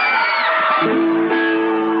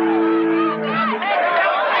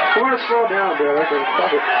 Come on, slow down, bro. Right there.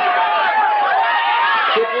 Stop it.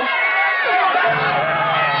 Triple.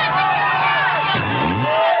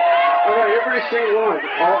 Alright, everybody sing along.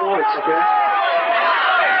 All at once, okay?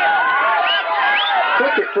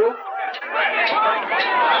 Click it, fool.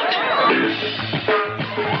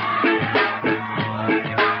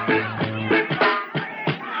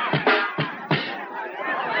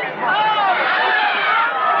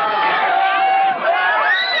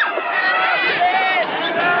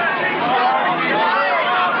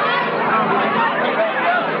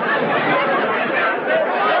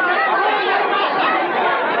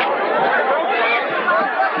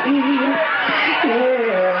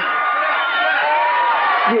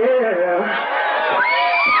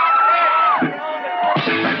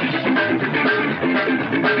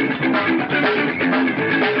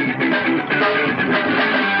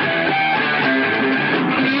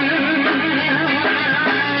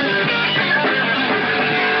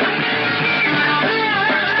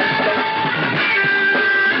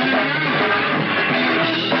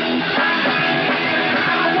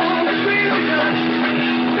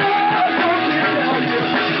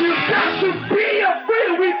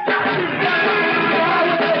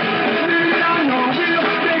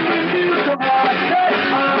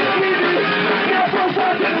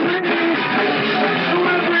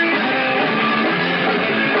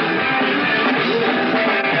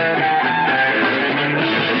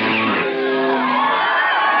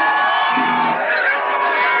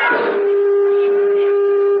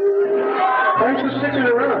 Thanks for sticking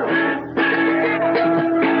around.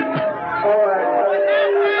 Alright.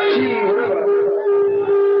 Gee, whatever.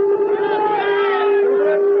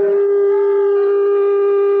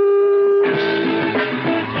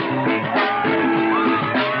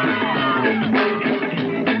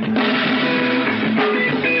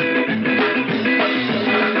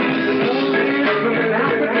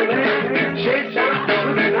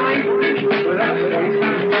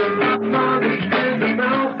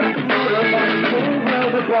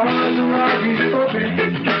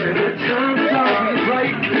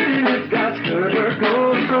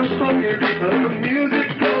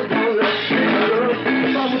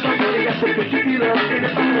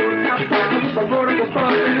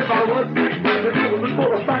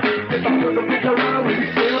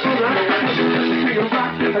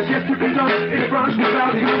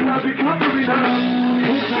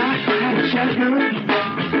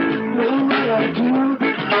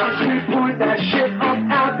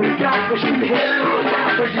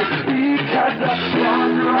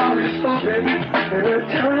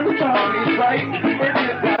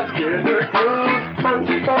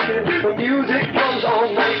 The music goes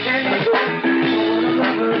all night and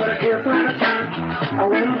but I can't find a time. I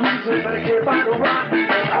want to reason, but I can't find a rhyme.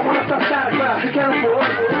 I want to stop static, but I can't afford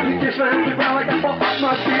it. You just ran me down like I fall off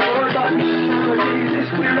my keyboard. Nowadays it's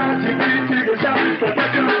clear out to me to the south, but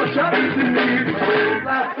that's not what's up to me.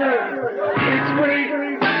 Laughter, it's free,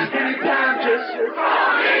 anytime, just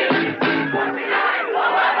call me. What's the line? What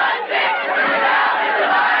was I saying? Turn it out in the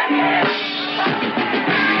light.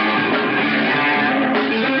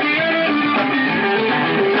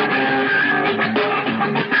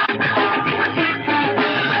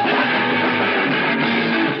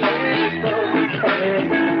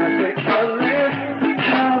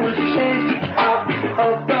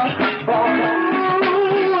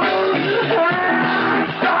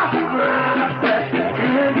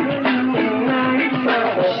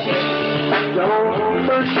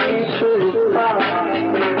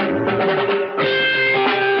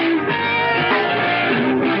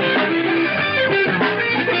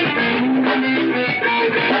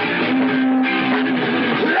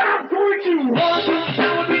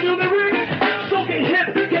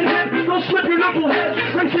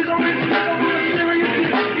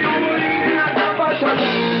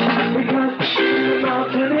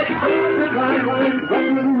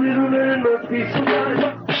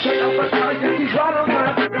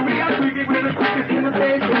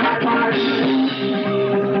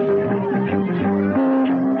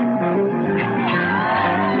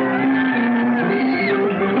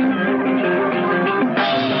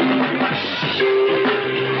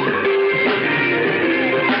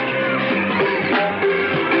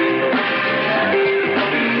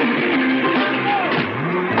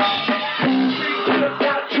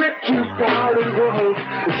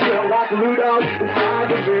 Rudolph.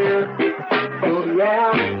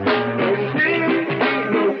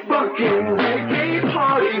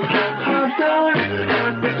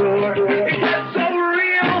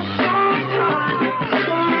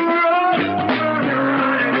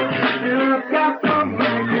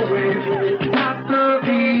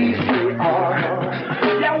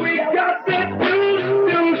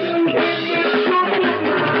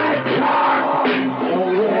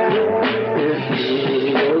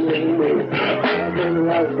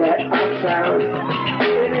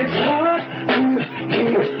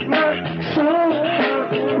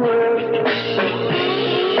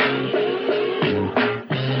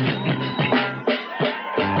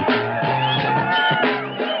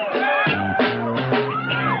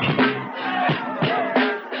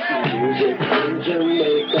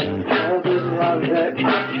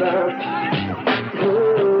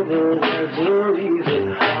 the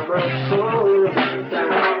reason I'm a soul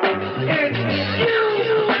down. It's you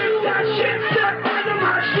that shit stuck under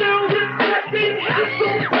my shoes. Let me have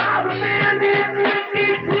some problem, man.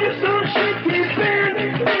 It's some shit keeps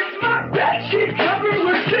bending. It's my bed sheet covered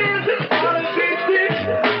with sins and all the big things.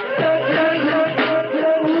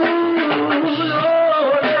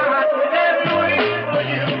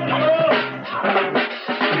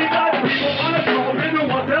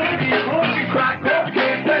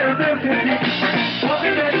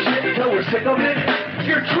 Sick of it.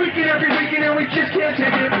 You're tweaking every weekend and we just can't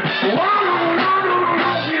take it. No,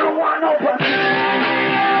 you don't want nobody.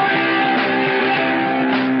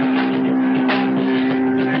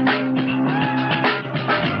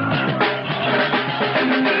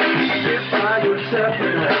 If I yourself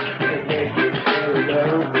and make you feel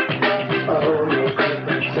love. Oh, your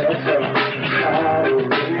princess, so I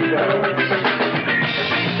really love.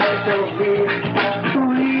 That don't mean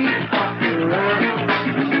we walk around.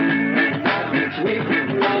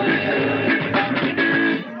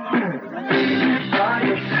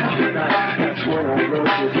 That's when I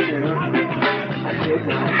wrote this tune. I did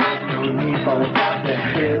not have no need for the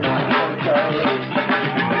head my hotel.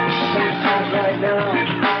 Sometimes right now,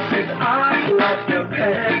 since I left the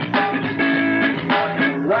pen, I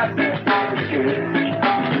can write that again.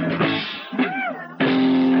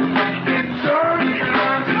 It's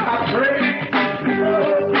sometimes I pray.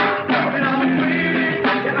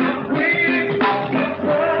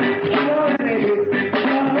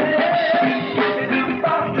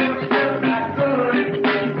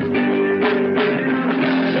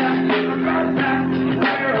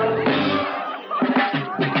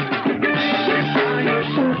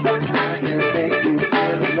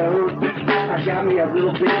 I got me a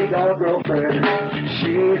little bitty doll girlfriend.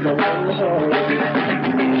 She's a little hoe.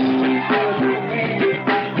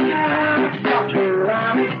 Fuck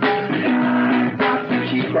around. Got to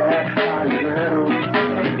keep that high ground.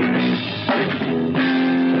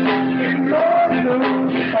 And Lord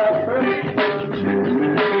knows how perfect.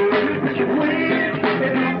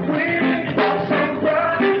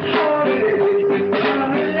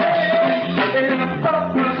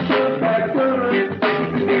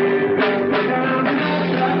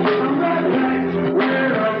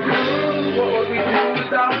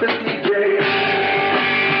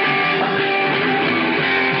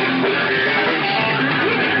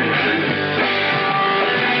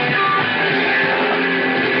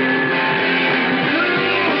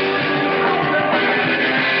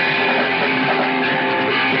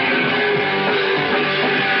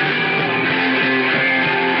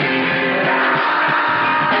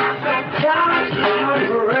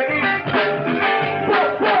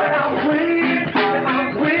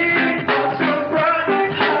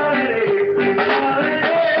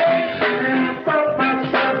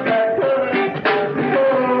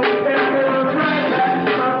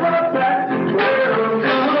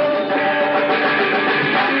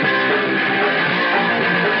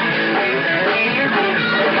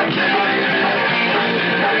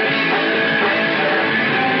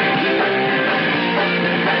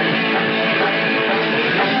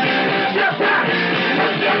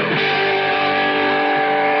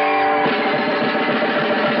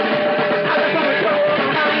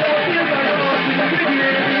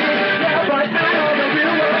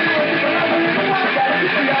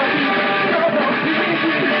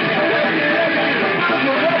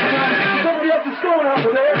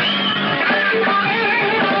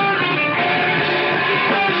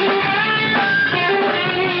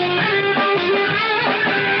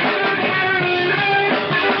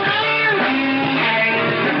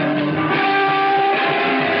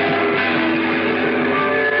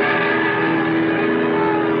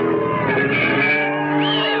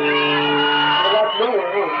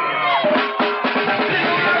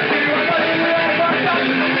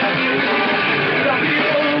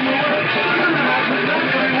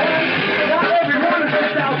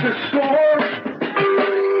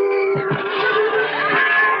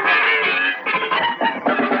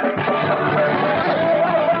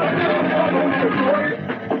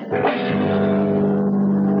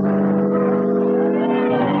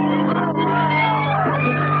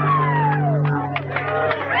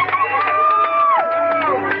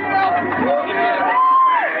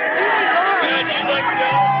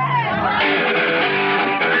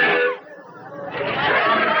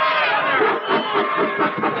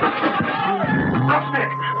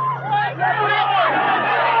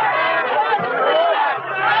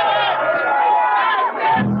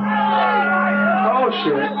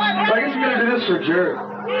 shit. So I guess we're gonna do this for Jared.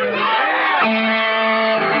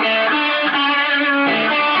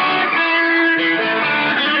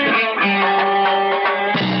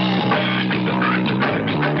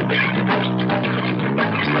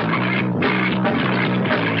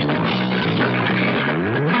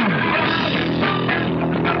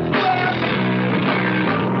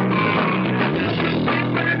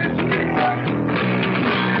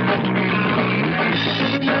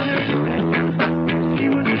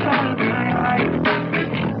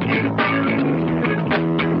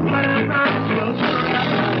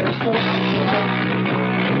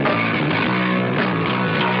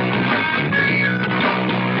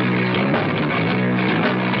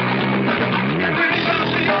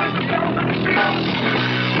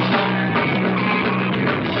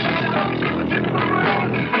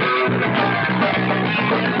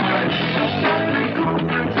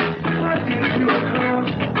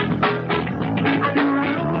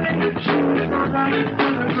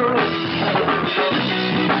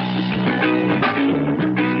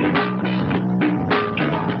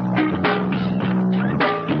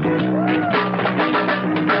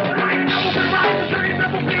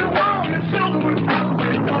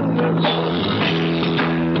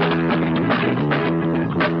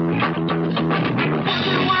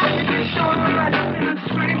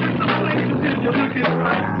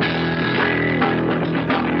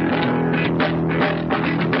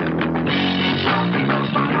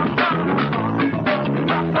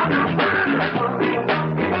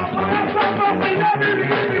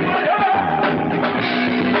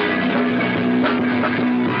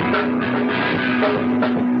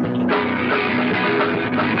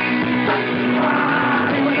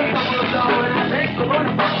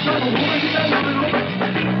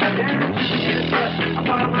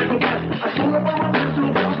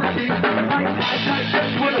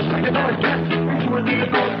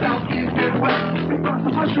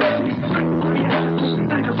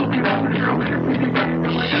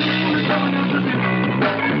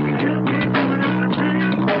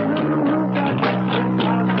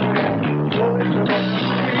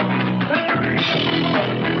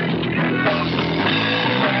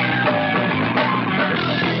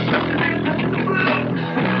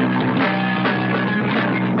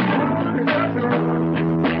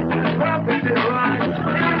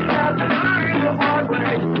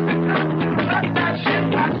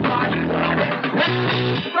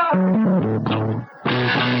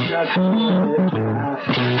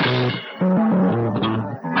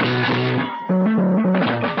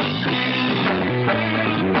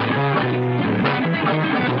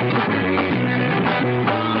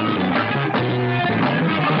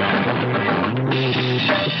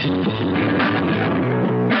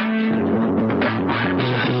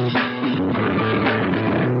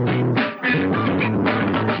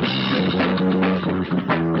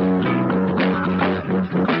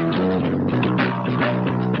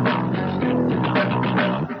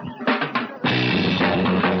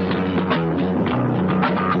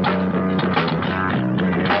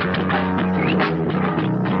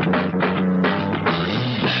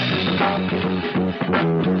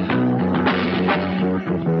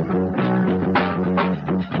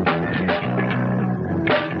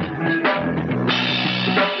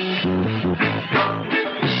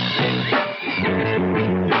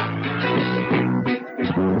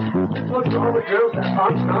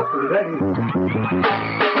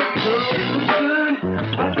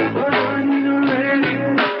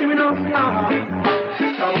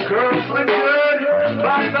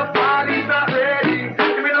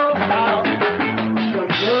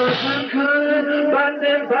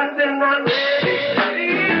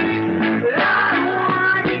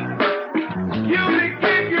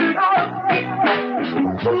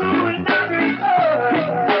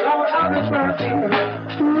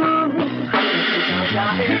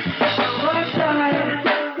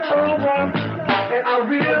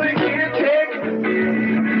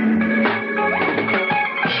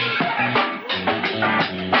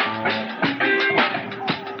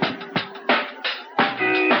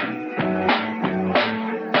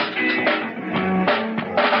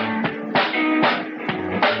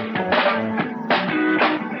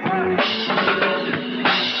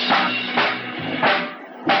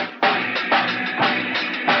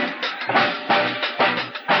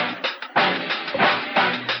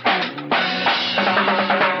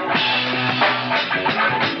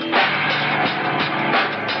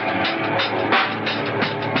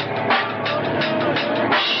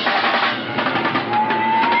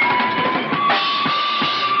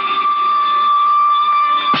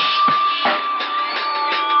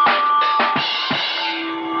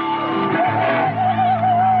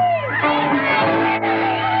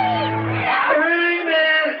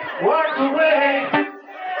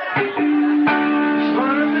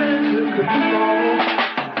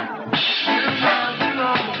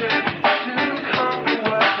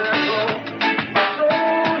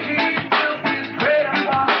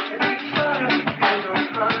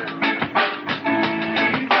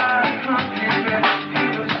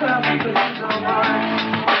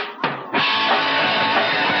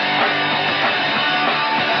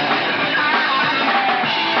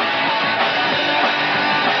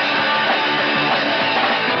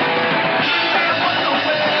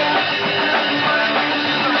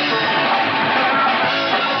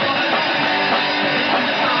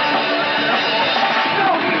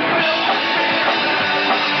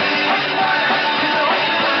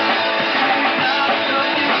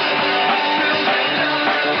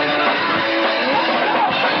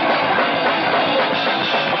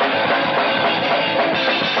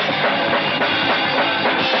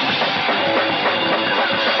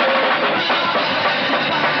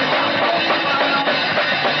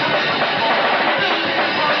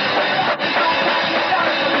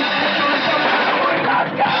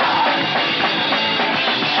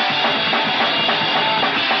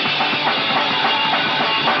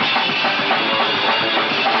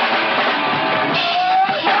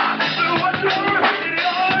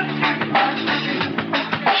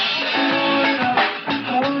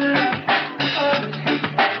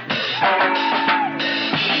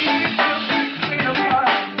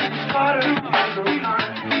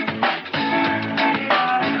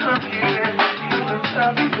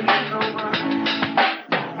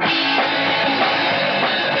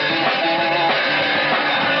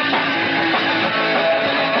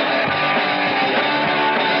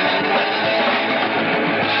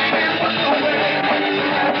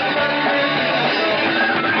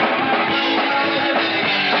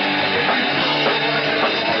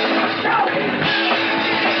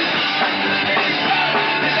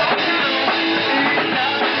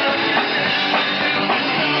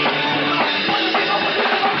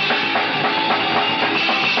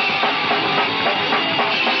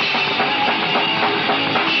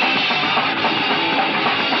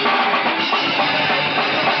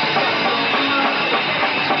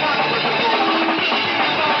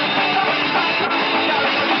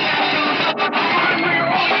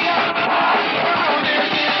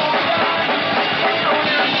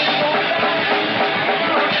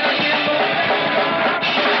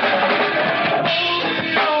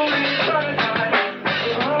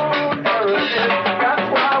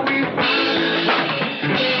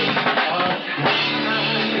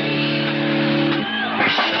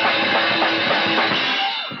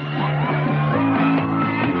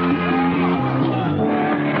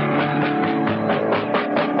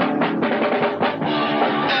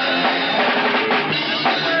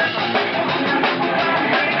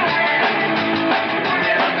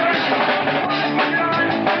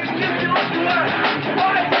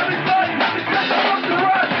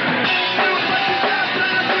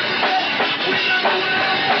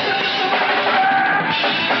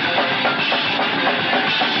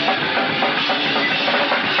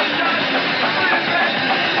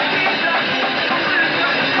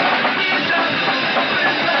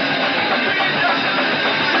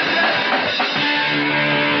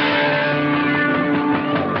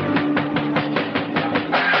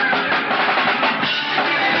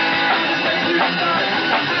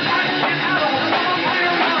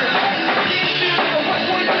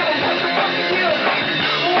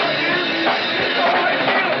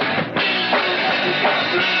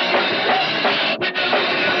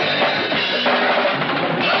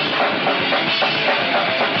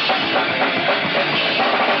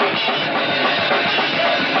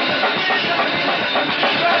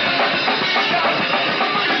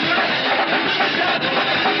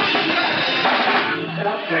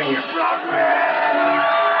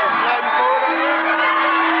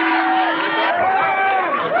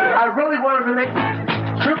 I really wanted to make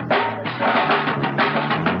trip.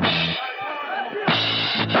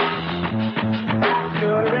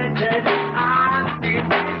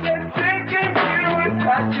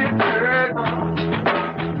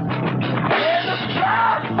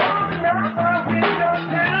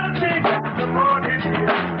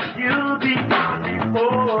 You'll be gone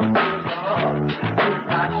before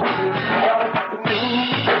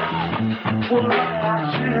well,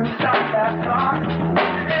 I shouldn't stop that talk.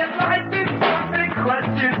 It might be something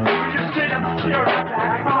question. You sit up here at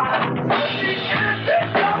that heart. You can't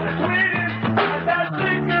take all the sweetest. And that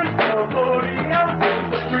thinking of holding out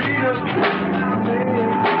the freedom.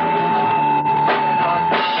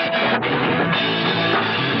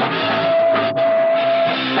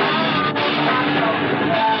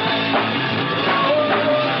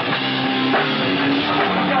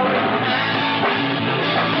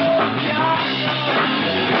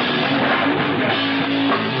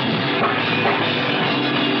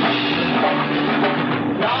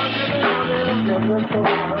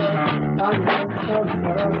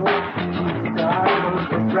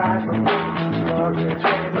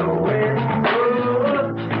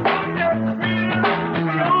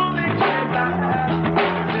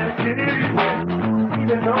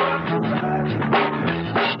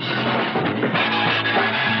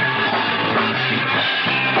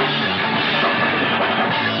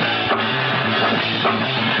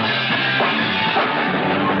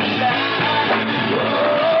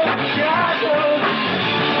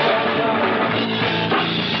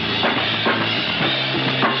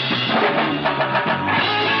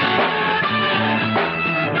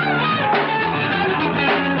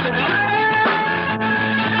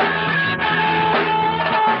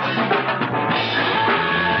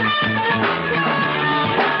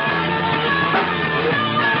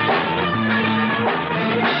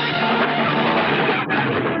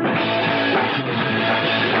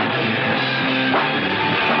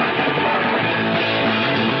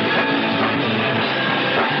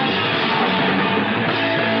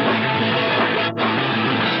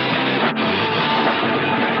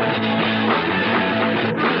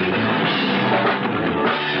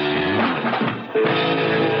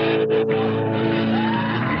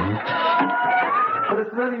 But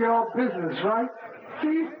it's none of your business, right?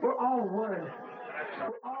 See, we're all one.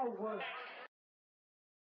 We're all one.